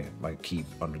my keep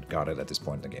unguarded at this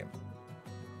point in the game.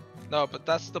 no, but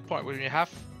that's the point when you have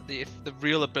the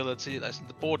real ability that's in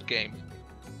the board game.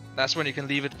 That's when you can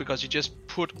leave it because you just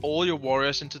put all your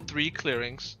warriors into 3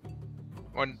 clearings.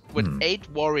 With 8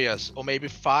 warriors, or maybe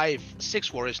 5,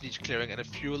 6 warriors in each clearing, and a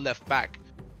few left back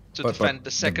to defend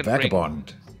the second ring.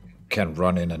 vagabond can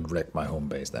run in and wreck my home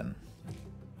base then.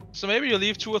 So maybe you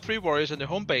leave 2 or 3 warriors in your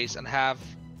home base and have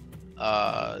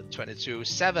 22,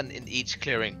 7 in each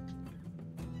clearing.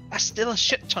 That's still a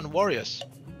shit ton of warriors.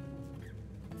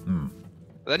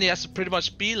 Then he has to pretty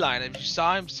much beeline. If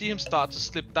you see him start to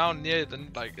slip down near it, then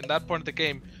like in that point of the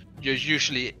game, you're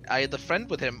usually either friend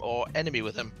with him or enemy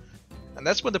with him. And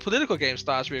that's when the political game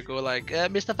starts, where you go like,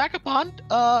 Mr. Vagabond,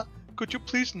 could you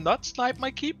please not snipe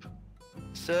my keep?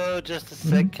 So, just a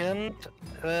second.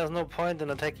 There's no point in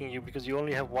attacking you, because you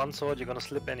only have 1 sword, you're gonna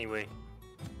slip anyway.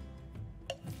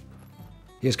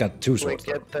 He's got 2 We swords.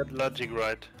 though. get that logic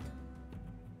right.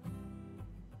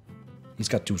 He's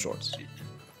got 2 swords. If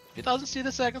he doesn't see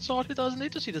the second sword, he doesn't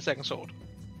need to see the second sword.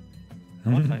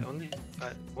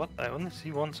 What? I only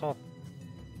see 1 sword.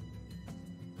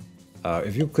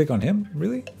 If you click on him,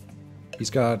 really? He's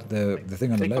got the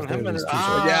thing on the Click left on him there. and There's 2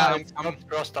 swords. Yeah, it's not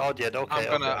crossed out yet. Okay,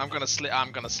 I'm gonna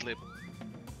slip.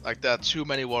 Like there are too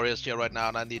many warriors here right now,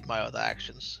 and I need my other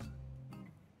actions.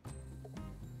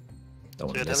 Don't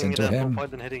So you're listen telling me to there's no him.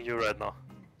 point in hitting you right now?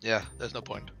 Yeah, there's no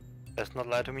point. Let's not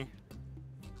lie to me.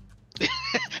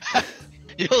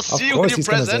 You'll see when course you he's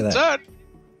gonna press say that.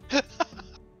 enter.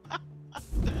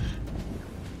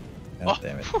 God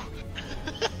damn it. phew.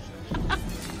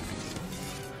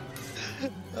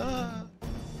 Ah.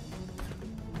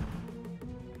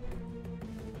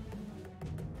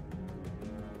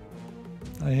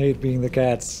 I hate being the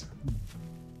cats.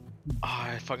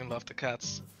 I fucking love the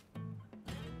cats.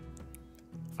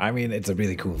 I mean, it's a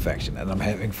really cool faction, and I'm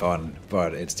having fun,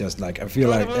 but it's just like, I feel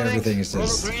like everything is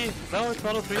just No, it's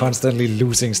not a 3. constantly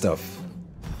losing stuff.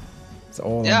 That's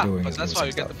all Yeah, I'm doing but is that's how losing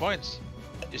you get the stuff. points.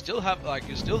 You still have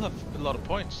a lot of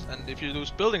points, and if you lose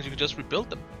buildings, you can just rebuild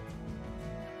them.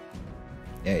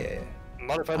 Yeah.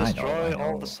 Not if I I know, destroy I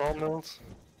all know. the sawmills.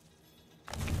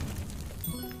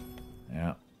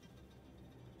 Yeah.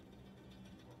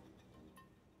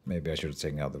 Maybe I should have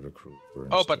taken out the recruit.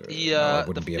 Oh, but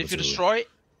if you destroy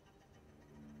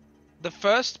the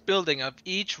first building of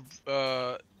each,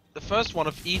 the first one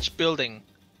of each building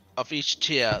of each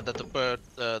tier that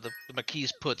the Marquis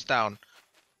puts down,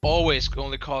 always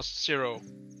only costs 0.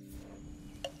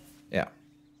 Yeah.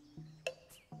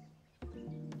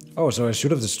 Oh, so I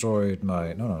should have destroyed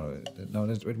my... No,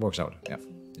 it works out. Yeah,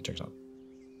 it checks out.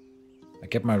 I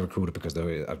kept my recruiter because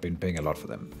I've been paying a lot for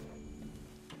them.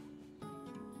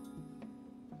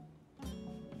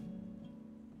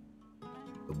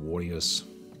 The warriors.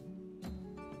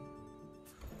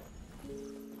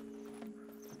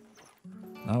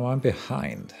 Now I'm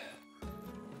behind.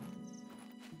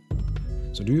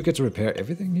 So do you get to repair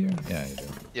everything here? Yeah, you do.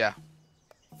 Yeah.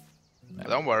 Yeah.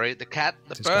 Don't worry, the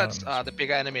birds gardens. are the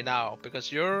bigger enemy now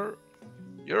because you're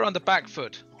on the back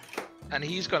foot, and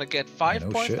he's gonna get 5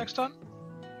 No points shit. next turn.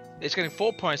 He's getting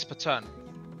 4 points per turn.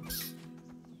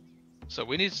 So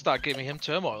we need to start giving him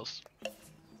turmoils.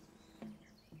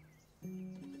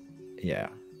 Yeah,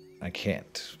 I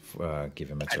can't give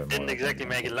him a I turmoil. didn't exactly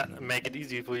make it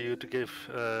easy for you to give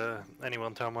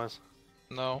anyone turmoils.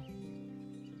 No.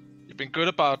 You've been good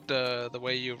about the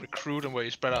way you recruit and where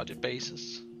you spread out your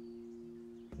bases.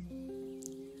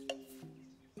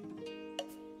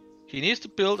 He needs to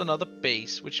build another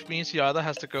base, which means he either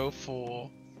has to go for...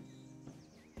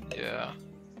 Yeah.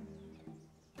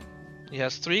 He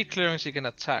has 3 clearings he can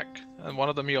attack, and one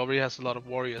of them he already has a lot of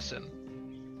warriors in.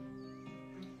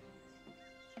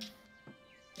 I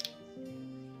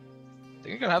think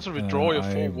you're gonna have to withdraw your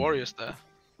 4 warriors there.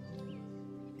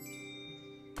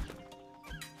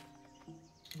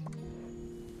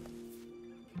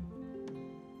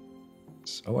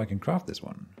 Oh, I can craft this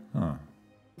one. Huh.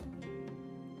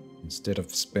 Instead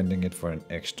of spending it for an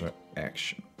extra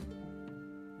action.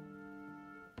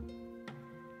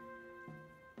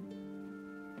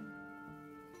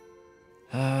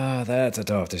 Ah, that's a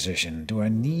tough decision. Do I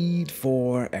need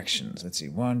 4 actions? Let's see.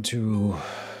 1, 2,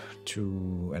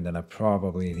 2, and then I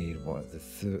probably need what, the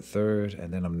third,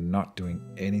 and then I'm not doing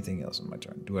anything else on my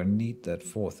turn. Do I need that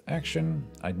 4th action?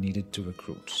 I need it to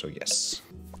recruit, so yes.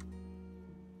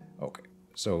 Okay,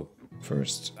 so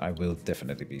first I will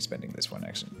definitely be spending this 1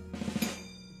 action.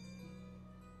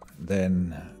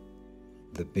 Then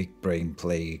the big brain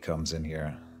play comes in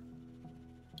here.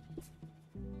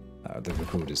 The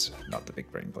recruit is not the big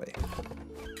brain play.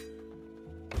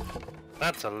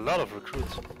 That's a lot of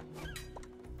recruits.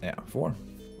 Yeah, 4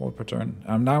 per turn.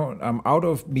 I'm out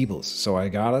of meeples, so I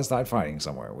gotta start fighting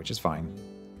somewhere, which is fine.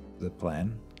 The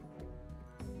plan.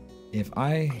 If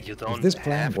this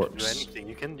plan works, to do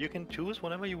anything. You can choose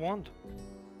whatever you want.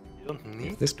 You don't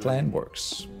need. if this to do plan anything.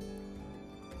 works,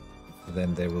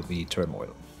 then there will be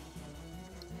turmoil.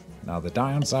 Now the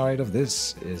downside of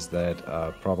this is that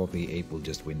probably Abe will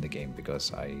just win the game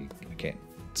because I can't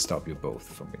stop you both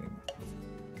from winning.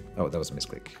 Oh, that was a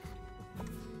misclick.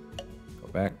 Go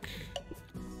back.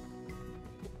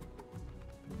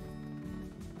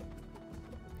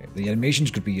 Okay, the animations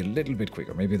could be a little bit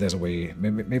quicker. Maybe there's a way.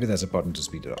 Maybe there's a button to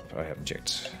speed it up. I haven't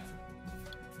checked.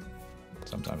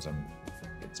 Sometimes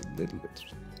it's a little bit.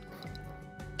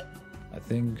 I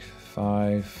think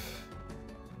 5.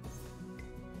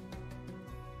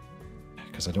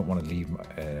 Because I don't want to leave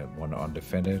one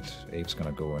undefended. Abe's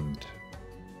gonna go and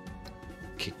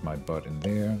kick my butt in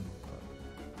there.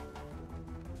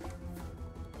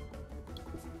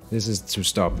 This is to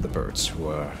stop the birds who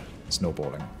are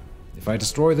snowballing. If I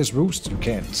destroy this roost, you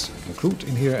can't recruit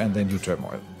in here and then you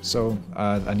turmoil. So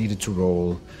I needed to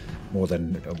roll more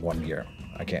than 1 year.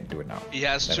 I can't do it now. He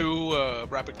has 2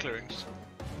 rapid clearings.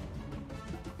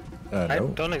 I No.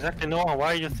 don't exactly know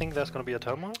why you think there's gonna be a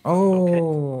turmoil. Oh, Okay.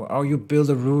 oh, you build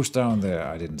a roost down there.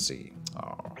 I didn't see.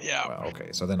 Oh, Yeah. Well, okay,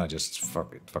 so then I just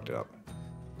fucked it up.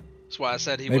 That's why I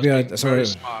said he Maybe was being very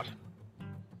smart.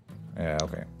 Yeah,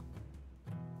 okay.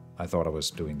 I thought I was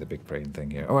doing the big brain thing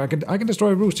here. Oh, I can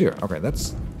destroy a roost here. Okay,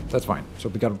 that's fine. So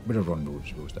we got rid of one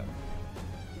roost then.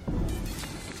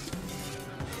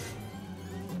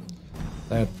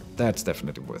 That's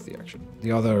definitely worth the action.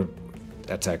 The other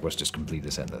attack was just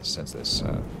completely senseless.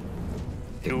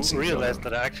 You realize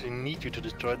that I actually need you to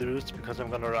destroy the roosts because I'm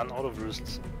gonna run out of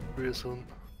roosts real soon.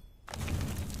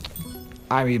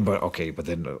 I mean, but okay, but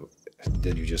then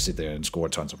you just sit there and score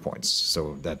tons of points.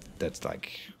 So that's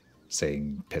like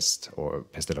saying pest or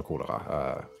peste eller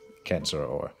cholera, cancer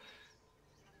or.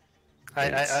 I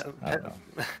don't know.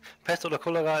 Pest oder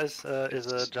Cholera is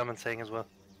a German saying as well.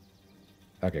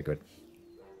 Okay, good.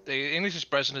 The English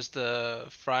expression is the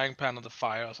frying pan on the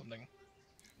fire or something.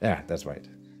 Yeah, that's right.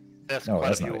 There's No, quite a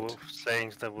that's not few it.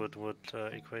 sayings that would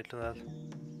equate to that.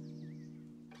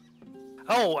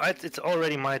 Oh, it's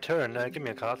already my turn. Give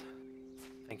me a card.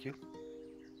 Thank you.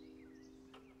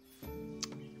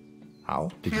 How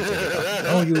did you take it out?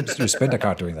 Oh, you spent a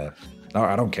card doing that. No,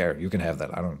 I don't care. You can have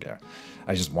that. I don't care.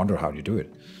 I just wonder how you do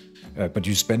it. But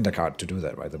you spend a card to do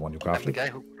that, right? The one you I'm the crafted? guy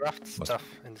who crafts Must- stuff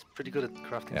and is pretty good at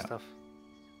crafting Yeah. stuff.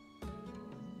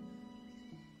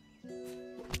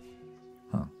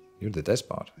 Huh. You're the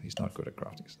despot. He's not good at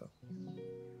crafting stuff.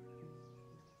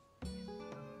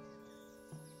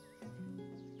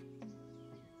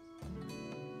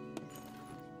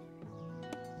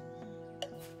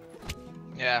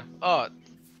 Yeah. Oh,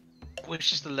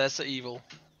 which is the lesser evil?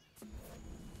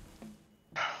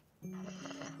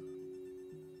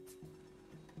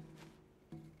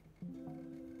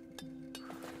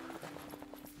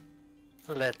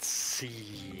 Let's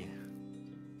see.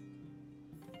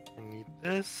 I need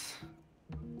this.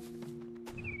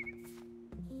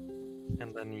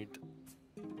 And I need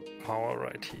power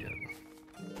right here.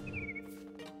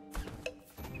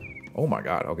 Oh my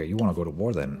god, okay, you want to go to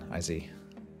war then, I see.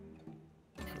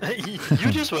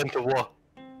 You just went to war.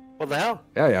 What the hell?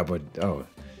 Yeah, but, oh,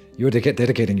 you're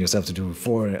dedicating yourself to do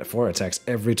four attacks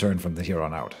every turn from here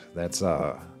on out. That's,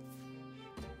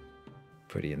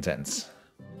 pretty intense.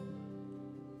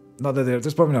 Not that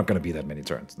there's probably not going to be that many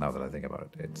turns, now that I think about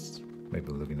it. It's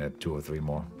maybe looking at 2 or 3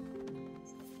 more.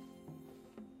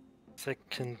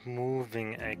 Second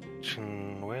moving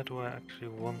action. Where do I actually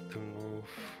want to move?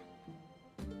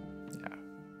 Yeah.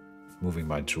 Moving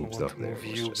my troops I want up to there. move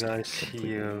was you just guys completely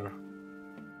here.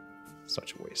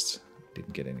 Such a waste.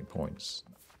 Didn't get any points.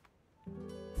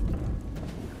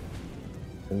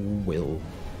 Oh, Will.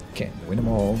 Can't win them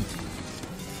all.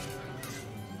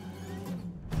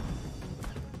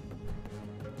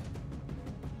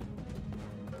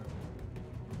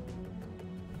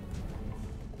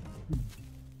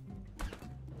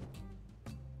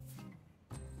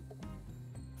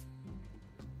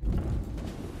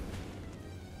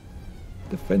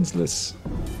 Defenseless.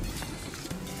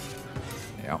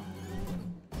 Yeah.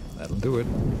 That'll do it.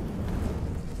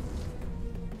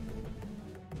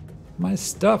 My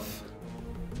stuff.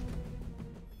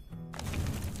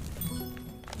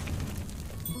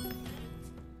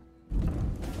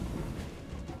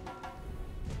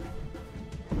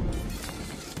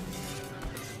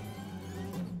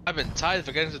 I've been tired of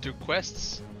forgetting to do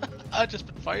quests. I've just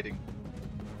been fighting.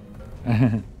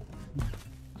 I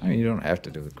mean, you don't have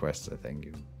to do the quests. I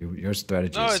think your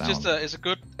strategy No, is it's sound. just a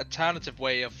good alternative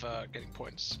way of getting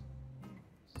points.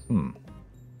 Hmm.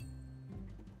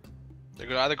 You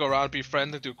could either go around, be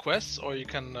friendly, do quests, or you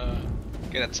can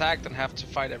get attacked and have to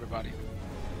fight everybody.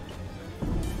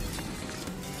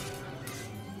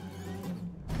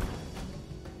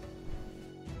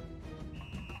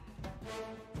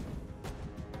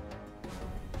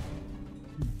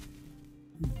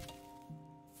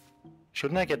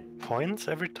 Shouldn't I get points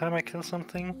every time I kill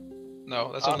something?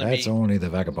 No, that's Oh, only That's me. only the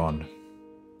vagabond.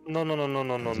 No.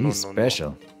 He's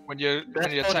special. When you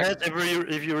That attack.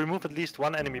 if you remove at least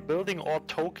one enemy building or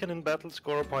token in battle,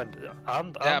 score a point.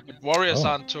 Yeah, but warriors Oh.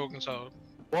 aren't tokens. So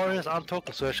Warriors aren't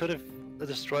tokens, so I should have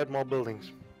destroyed more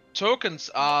buildings. tokens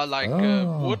are like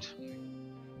Oh.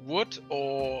 wood,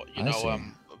 or you I know, see.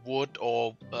 wood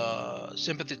or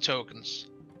sympathy tokens.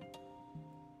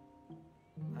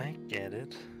 I get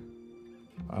it.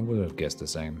 I would have guessed the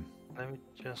same. Let me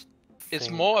just. It's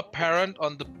think. more apparent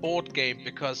on the board game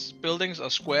because buildings are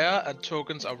square and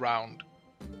tokens are round.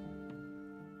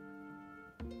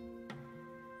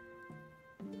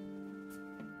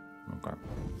 Okay.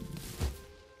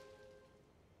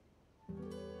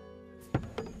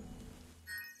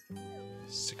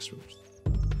 Six roofs.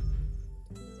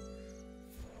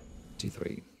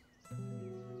 T3.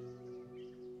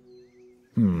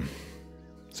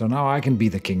 So now I can be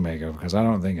the kingmaker because I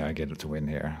don't think I get to win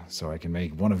here. So I can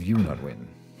make one of you not win.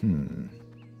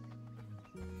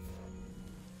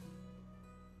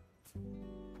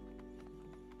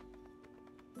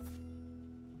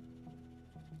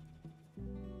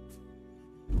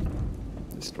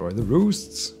 Destroy the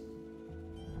roosts.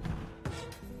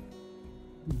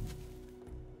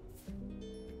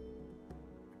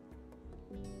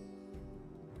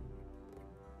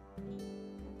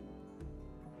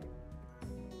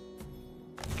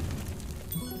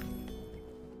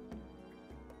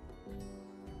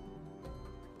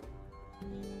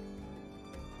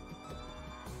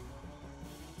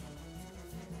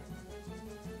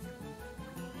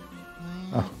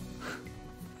 Oh.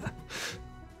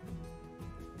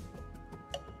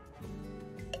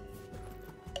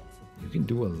 You can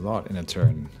do a lot in a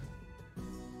turn.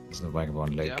 It's the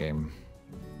vagabond late Yeah. game.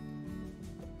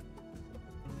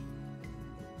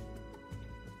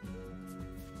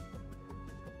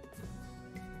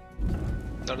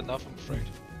 Not enough, I'm afraid.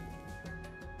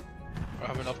 I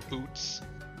have enough boots.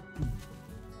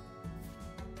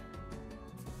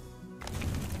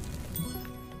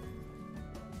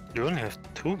 You only have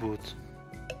 2 boots,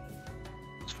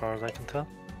 as far as I can tell.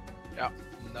 Yeah,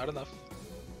 not enough.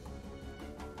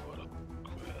 What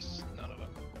a quest, none of them.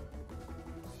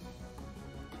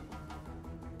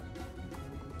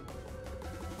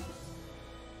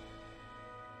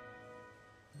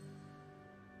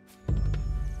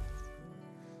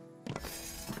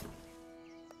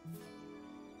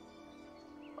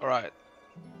 All right.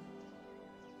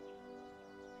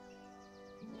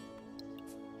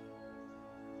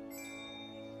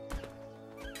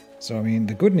 So, I mean,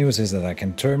 the good news is that I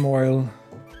can turmoil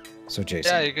so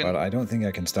Jason, Yeah, you can- but I don't think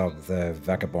I can stop the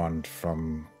vagabond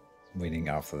from winning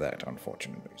after that,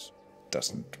 unfortunately.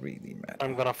 Doesn't really matter.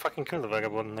 I'm gonna fucking kill the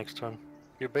vagabond next turn.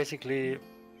 You're basically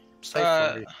safe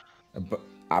Uh, from me.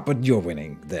 But you're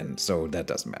winning then, so that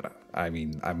doesn't matter. I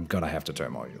mean, I'm gonna have to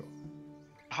turmoil you.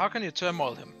 How can you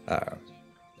turmoil him?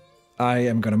 I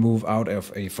am gonna move out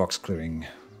of a fox clearing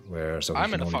where so he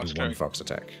I'm can in a only fox do one clearing. fox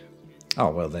attack. Oh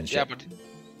well, then shit. Yeah, but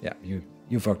Yeah,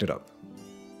 you fucked it up.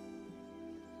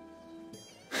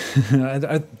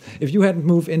 If you hadn't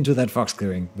moved into that fox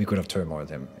clearing, we could have turmoiled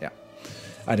him. Yeah,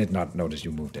 I did not notice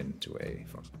you moved into a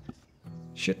fox.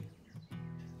 Shit.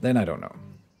 Then I don't know.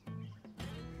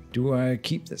 Do I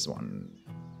keep this one?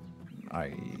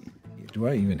 Do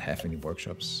I even have any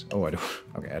workshops? Oh, I don't.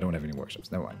 Okay, I don't have any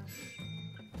workshops. Never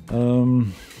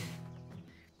mind.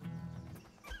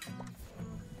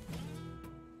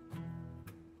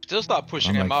 still start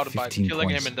pushing I'm him like out by 15 killing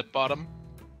points. him in the bottom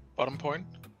point.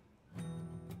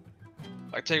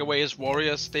 Like take away his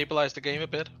warriors, stabilize the game a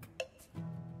bit.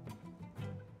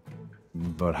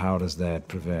 But how does that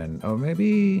prevent? Oh,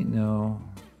 maybe no.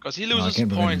 Because he I loses can't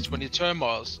prevent points him. when he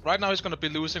turmoils. Right now he's gonna be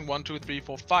losing 1, 2, 3,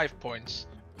 4, 5 points.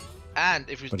 And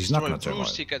if we But he's not destroy gonna turmoil.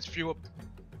 Bruce, he gets fewer.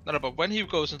 No, but when he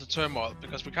goes into turmoil,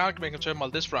 because we can't make him turmoil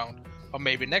this round, or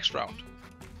maybe next round.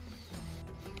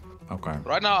 Okay.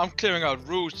 Right now I'm clearing out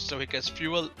Roost so he gets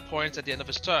fewer points at the end of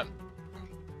his turn.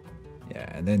 Yeah,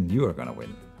 and then you are gonna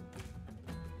win.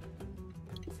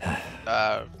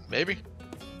 Maybe.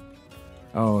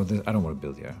 Oh, I don't want to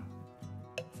build here.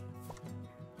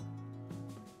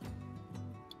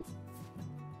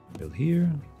 Build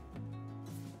here.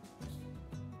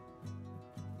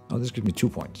 Oh, this gives me 2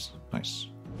 points. Nice.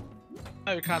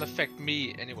 No, it can't affect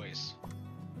me anyways.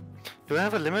 Do I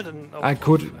have a limit? I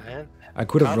could have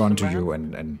Cards run in to my you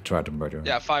and tried to murder.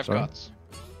 Yeah, 5 Sorry? cards.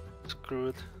 Screw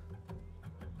it.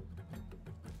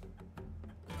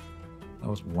 That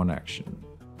was one action.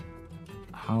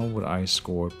 How would I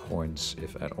score points,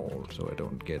 if at all, so I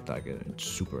don't get like a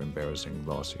super embarrassing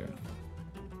loss here?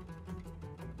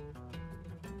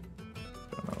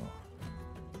 Don't know.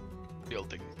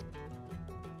 Building.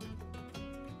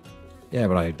 Yeah,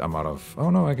 but I'm out of... Oh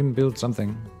no, I can build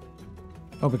something.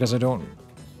 Oh, because I don't...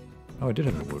 Oh, I did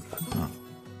have a wood. Huh.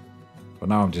 But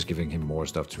now I'm just giving him more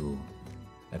stuff to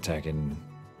attack in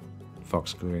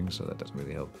fox clearing, so that doesn't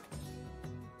really help.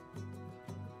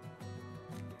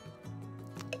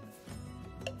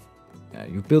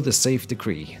 You build a safe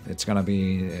decree. It's gonna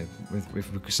be...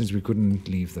 since we couldn't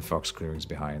leave the fox clearings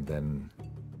behind, then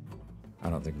I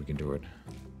don't think we can do it.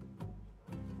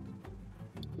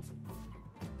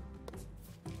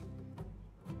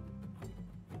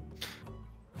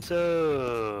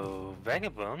 So,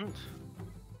 Vagabond.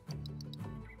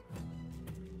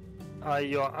 Are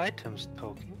your items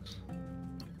tokens?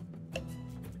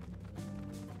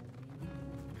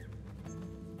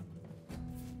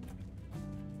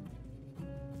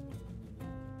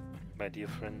 My dear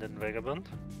friend and Vagabond.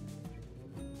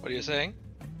 What are you saying?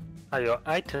 Are your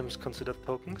items considered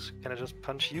tokens? Can I just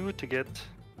punch you to get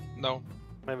No.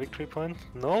 my victory point?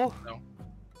 No?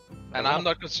 And I'm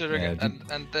not considering Yeah,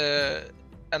 it.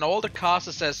 And all the cards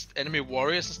that says enemy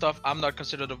warriors and stuff, I'm not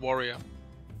considered a warrior.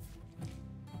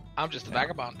 I'm just a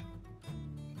vagabond.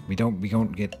 We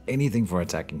don't get anything for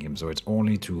attacking him, so it's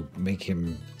only to make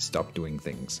him stop doing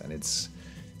things, and it's...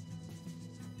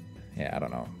 Yeah, I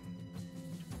don't know.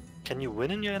 Can you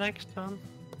win in your next turn?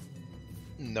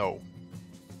 No.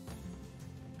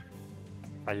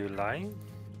 Are you lying?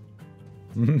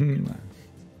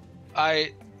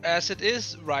 As it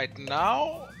is right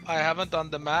now, I haven't done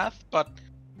the math, but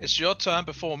it's your turn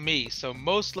before me, so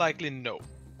most likely no.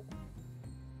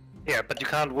 Yeah, but you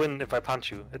can't win if I punch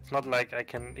you. It's not like I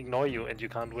can ignore you and you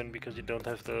can't win because you don't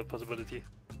have the possibility.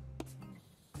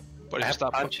 But I if you have to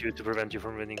start punch you to prevent you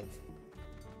from winning.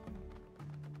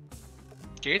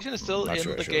 Keejchen is still Not in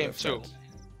sure I the should game have too. that.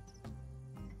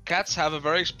 Cats have a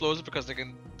very explosive because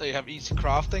they have easy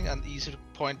crafting and easy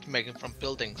point making from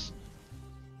buildings.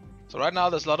 So right now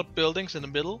there's a lot of buildings in the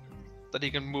middle that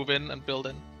he can move in and build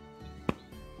in.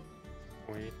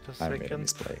 Wait a I made a second.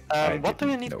 misplay. What do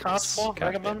we need cards for,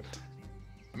 Vagabond?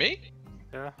 Me?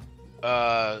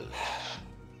 Yeah.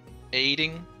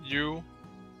 Aiding you.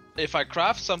 If I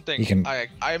craft something, You can- I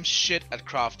am shit at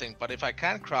crafting, but if I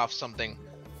can craft something,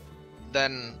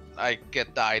 then I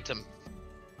get the item.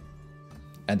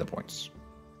 And the points.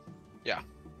 Yeah.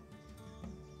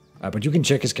 But you can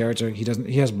check his character. He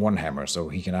has one hammer, so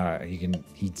he's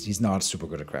not super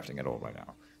good at crafting at all right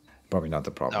now. probably not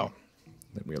the problem No.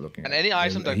 that we're looking And at. any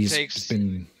item that He's takes-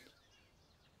 been.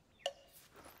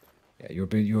 Yeah,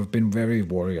 you've been very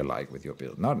warrior-like with your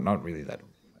build. Not really that.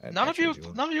 None of you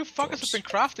actually, fuckers have been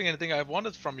crafting anything I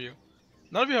wanted from you.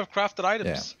 None of you have crafted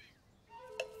items.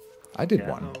 I did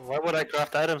Yeah, one. why would I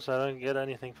craft items? I don't get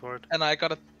anything for it. And I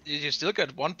got you still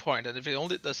get 1 point, and if it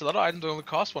only there's a lot of items that only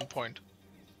cost 1 point.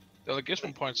 They only gives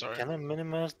 1 point, sorry. Can I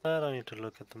minimize that? I need to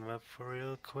look at the map for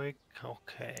real quick.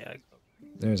 Okay, I got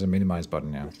There's a minimize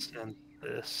button now. this and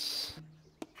this.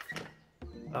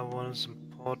 That one is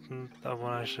important. That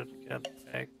one I should get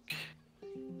back.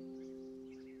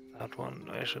 That one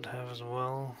I should have as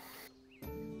well.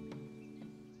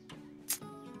 It's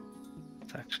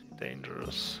actually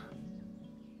dangerous.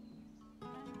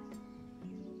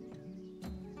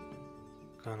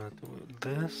 Gonna do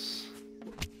this.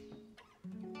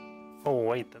 Oh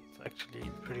wait, that's actually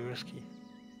pretty risky.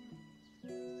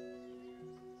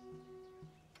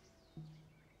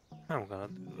 I'm gonna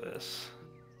do this.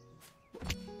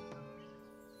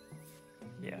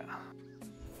 Yeah.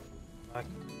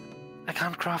 I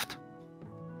can't craft.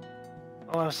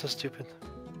 Oh, I'm so stupid.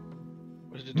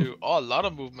 What did you do? Oh, a lot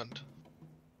of movement.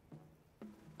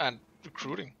 And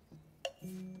recruiting.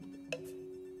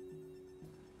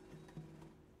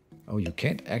 Oh, you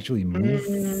can't actually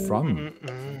move from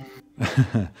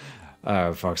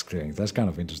fox clearing. That's kind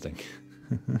of interesting.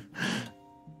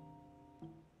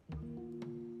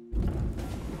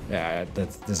 Yeah,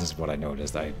 this is what I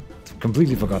noticed. I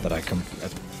completely forgot that I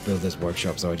built this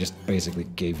workshop, so I just basically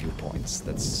gave you points.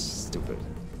 That's stupid.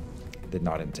 Did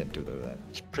not intend to do that.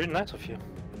 It's pretty nice of you.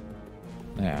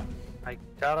 Yeah. I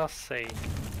gotta say.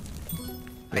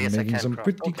 I They're guess I making can some craft.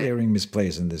 pretty Okay. glaring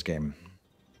misplays in this game.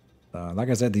 Like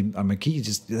I said, the Amaki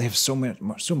just they have so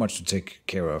much to take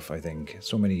care of. I think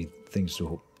so many things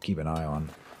to keep an eye on,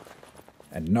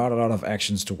 and not a lot of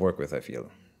actions to work with. I feel.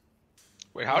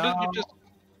 Wait, how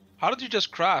did you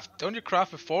just craft? Don't you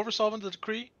craft before resolving the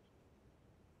decree?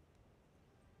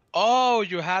 Oh,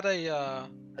 you had a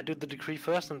I do the decree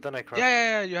first and then I craft.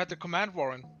 yeah, you had the command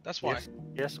warrant. That's why.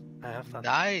 Yes, I have that.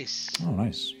 Nice. Oh,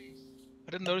 nice.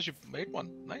 I didn't notice you made one.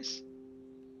 Nice.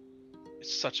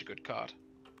 It's such a good card.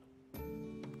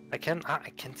 I can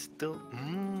still.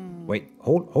 Wait,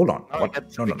 hold on. Oh, I What?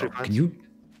 get No. victory points.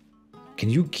 Can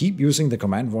you keep using the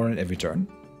command warrant every turn?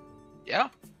 Yeah.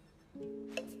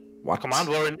 What? Command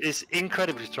warrant is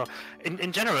incredibly strong.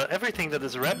 In general, everything that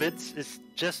is rabbits is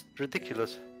just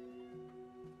ridiculous.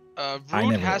 I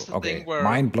Root never. has the Okay, thing where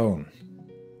mind blown.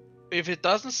 if it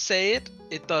doesn't say it,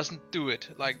 it doesn't do it.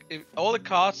 Like if all the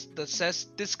cards that says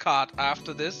discard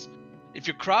after this, if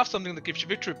you craft something that gives you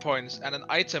victory points and an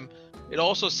item, it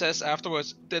also says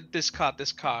afterwards discard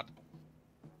this card.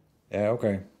 Yeah.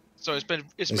 Okay. So it's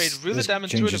This- made really this damn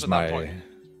changes intuitive at that my point.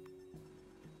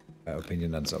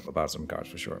 opinion on about some cards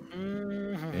for sure.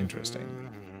 Interesting.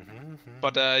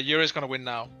 But Yuri's gonna win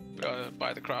now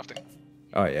by the crafting.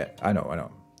 Oh yeah, I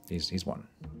know. He's won.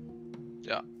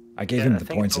 Yeah. I gave Yeah, him I the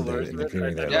think points it's in over, the isn't it?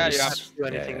 clearing there. Yeah, I That don't yeah. have to do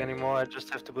anything yeah. anymore. I just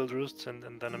have to build roosts and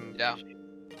then I'm. Yeah.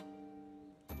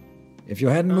 If you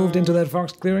hadn't moved into that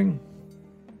fox clearing,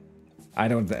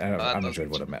 I'm not doesn't- sure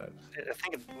it would have mattered. I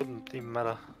think it wouldn't even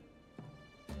matter.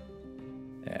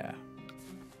 Yeah.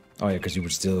 Oh yeah, because you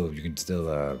can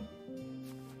still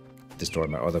destroy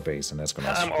my other base, and that's gonna.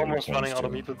 I'm give you almost points running out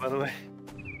of too. meeple, by the way.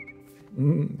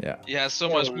 Yeah. Yeah, so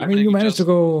much. I mean, you managed to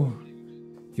go.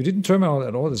 You didn't term out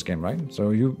at all this game, right?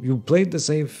 So you played the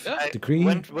safe Yeah. I decree,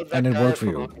 went with that and it guy worked for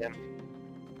the you. whole game.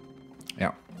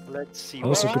 Yeah. Let's see.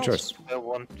 Also where good else choice. do I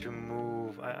want to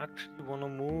move. I actually want to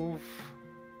move.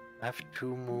 I have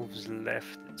 2 moves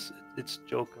left. It's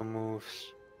Joker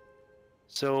moves.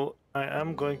 So I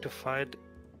am going to fight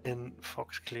in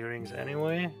fox clearings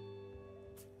anyway.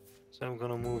 So I'm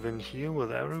gonna move in here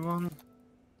with everyone.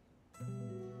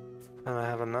 And I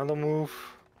have another move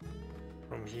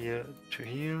from here to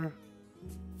here.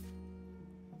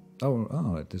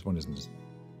 Oh, this one isn't.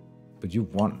 But you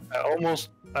won.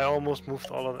 I almost moved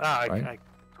all of that. Right. I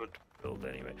could build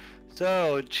anyway.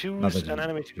 So Not choose that an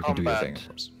enemy to you can do your thing, combat. of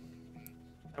course.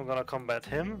 I'm gonna combat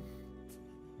him.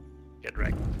 Get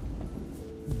wrecked.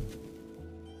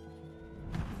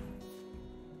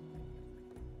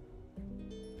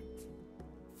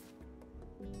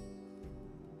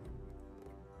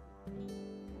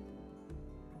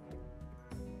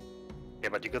 Yeah,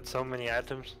 but you got so many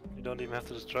items, you don't even have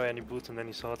to destroy any boots and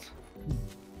any swords.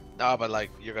 No, but like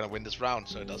you're gonna win this round,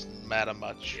 so it doesn't matter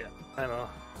much. Yeah, I know.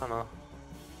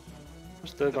 I'm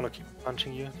still gonna keep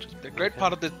punching you. Just The great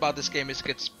part about this game is it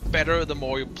gets better the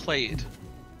more you play it.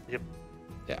 Yep.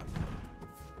 Yeah.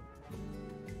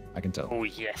 I can tell. Oh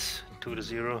yes,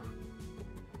 2-0.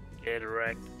 Get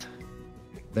wrecked.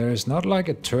 There is not like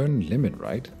a turn limit,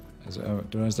 right? Do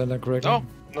I understand that correctly? No.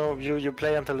 No, you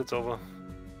play until it's over.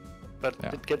 But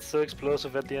Yeah. it gets so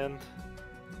explosive at the end.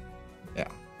 Yeah.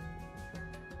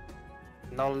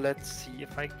 Now let's see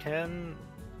if I can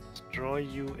destroy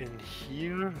you in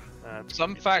here. That's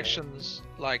Some pretty factions,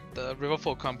 like the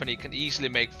Riverfall Company, can easily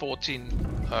make 14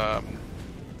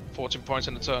 points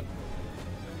in a turn.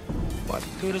 What?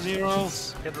 bad.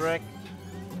 2-0. Get wrecked.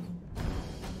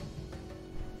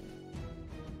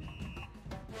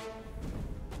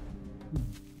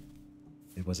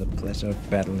 It was a pleasure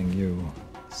battling you,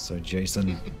 Sir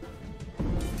Jason.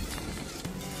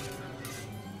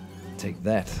 Take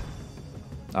that.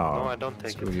 Oh, No, I don't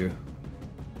take screw it. you.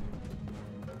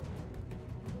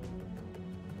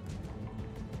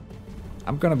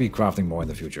 I'm gonna be crafting more in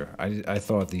the future. I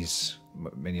thought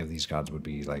many of these cards would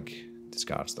be like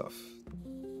discard stuff.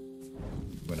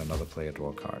 When another player draw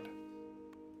a card.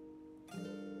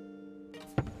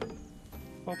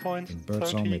 4 points. In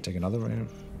Birdsong, 30. may take another round.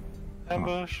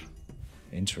 Ambush.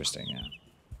 Interesting, yeah.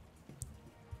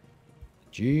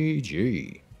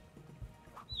 GG.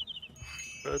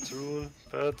 Birds rule.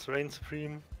 Birds reign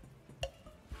supreme.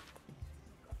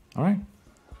 Alright.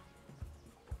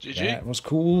 GG. That was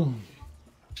cool.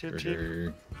 Chill, chill.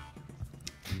 GG.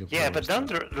 Yeah, but don't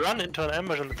run into an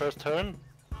ambush on the first turn.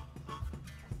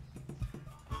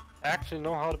 Actually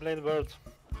know how to play the birds.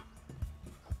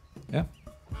 Yeah.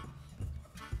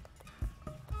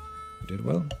 You did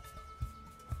well.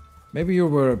 Maybe you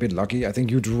were a bit lucky. I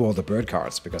think you drew all the bird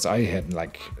cards because I had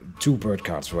like 2 bird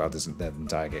cards throughout that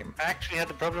entire game. I actually had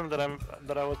the problem that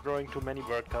I was drawing too many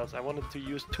bird cards. I wanted to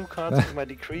use 2 cards in my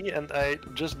decree, and I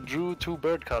just drew 2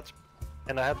 bird cards.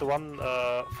 And I had the one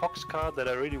fox card that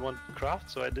I really wanted to craft,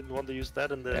 so I didn't want to use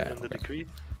that in the decree.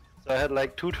 So I had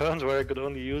like 2 turns where I could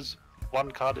only use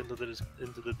 1 card into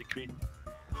the decree.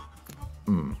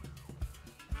 Hmm.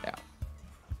 Yeah.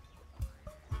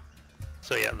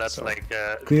 So yeah, that's So, like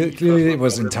Clearly, it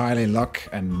was entirely luck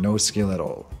and no skill at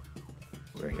all.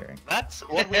 We're hearing. That's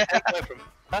what we take away from.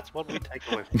 That's what we take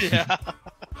away from. Yeah.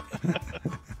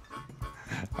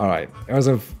 All right. It was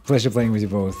a pleasure playing with you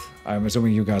both. I'm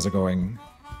assuming you guys are going,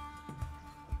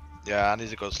 Yeah, I need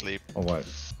to go sleep. or what?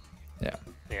 Yeah.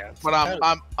 Yeah. But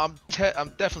I'm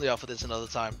definitely up for this another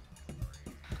time.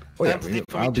 Oh yeah, That's deep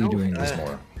for me I'll be too. doing this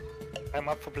more. I'm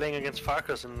up for playing against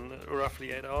Farkas in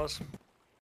roughly 8 hours.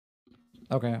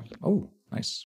 Okay. Oh, nice.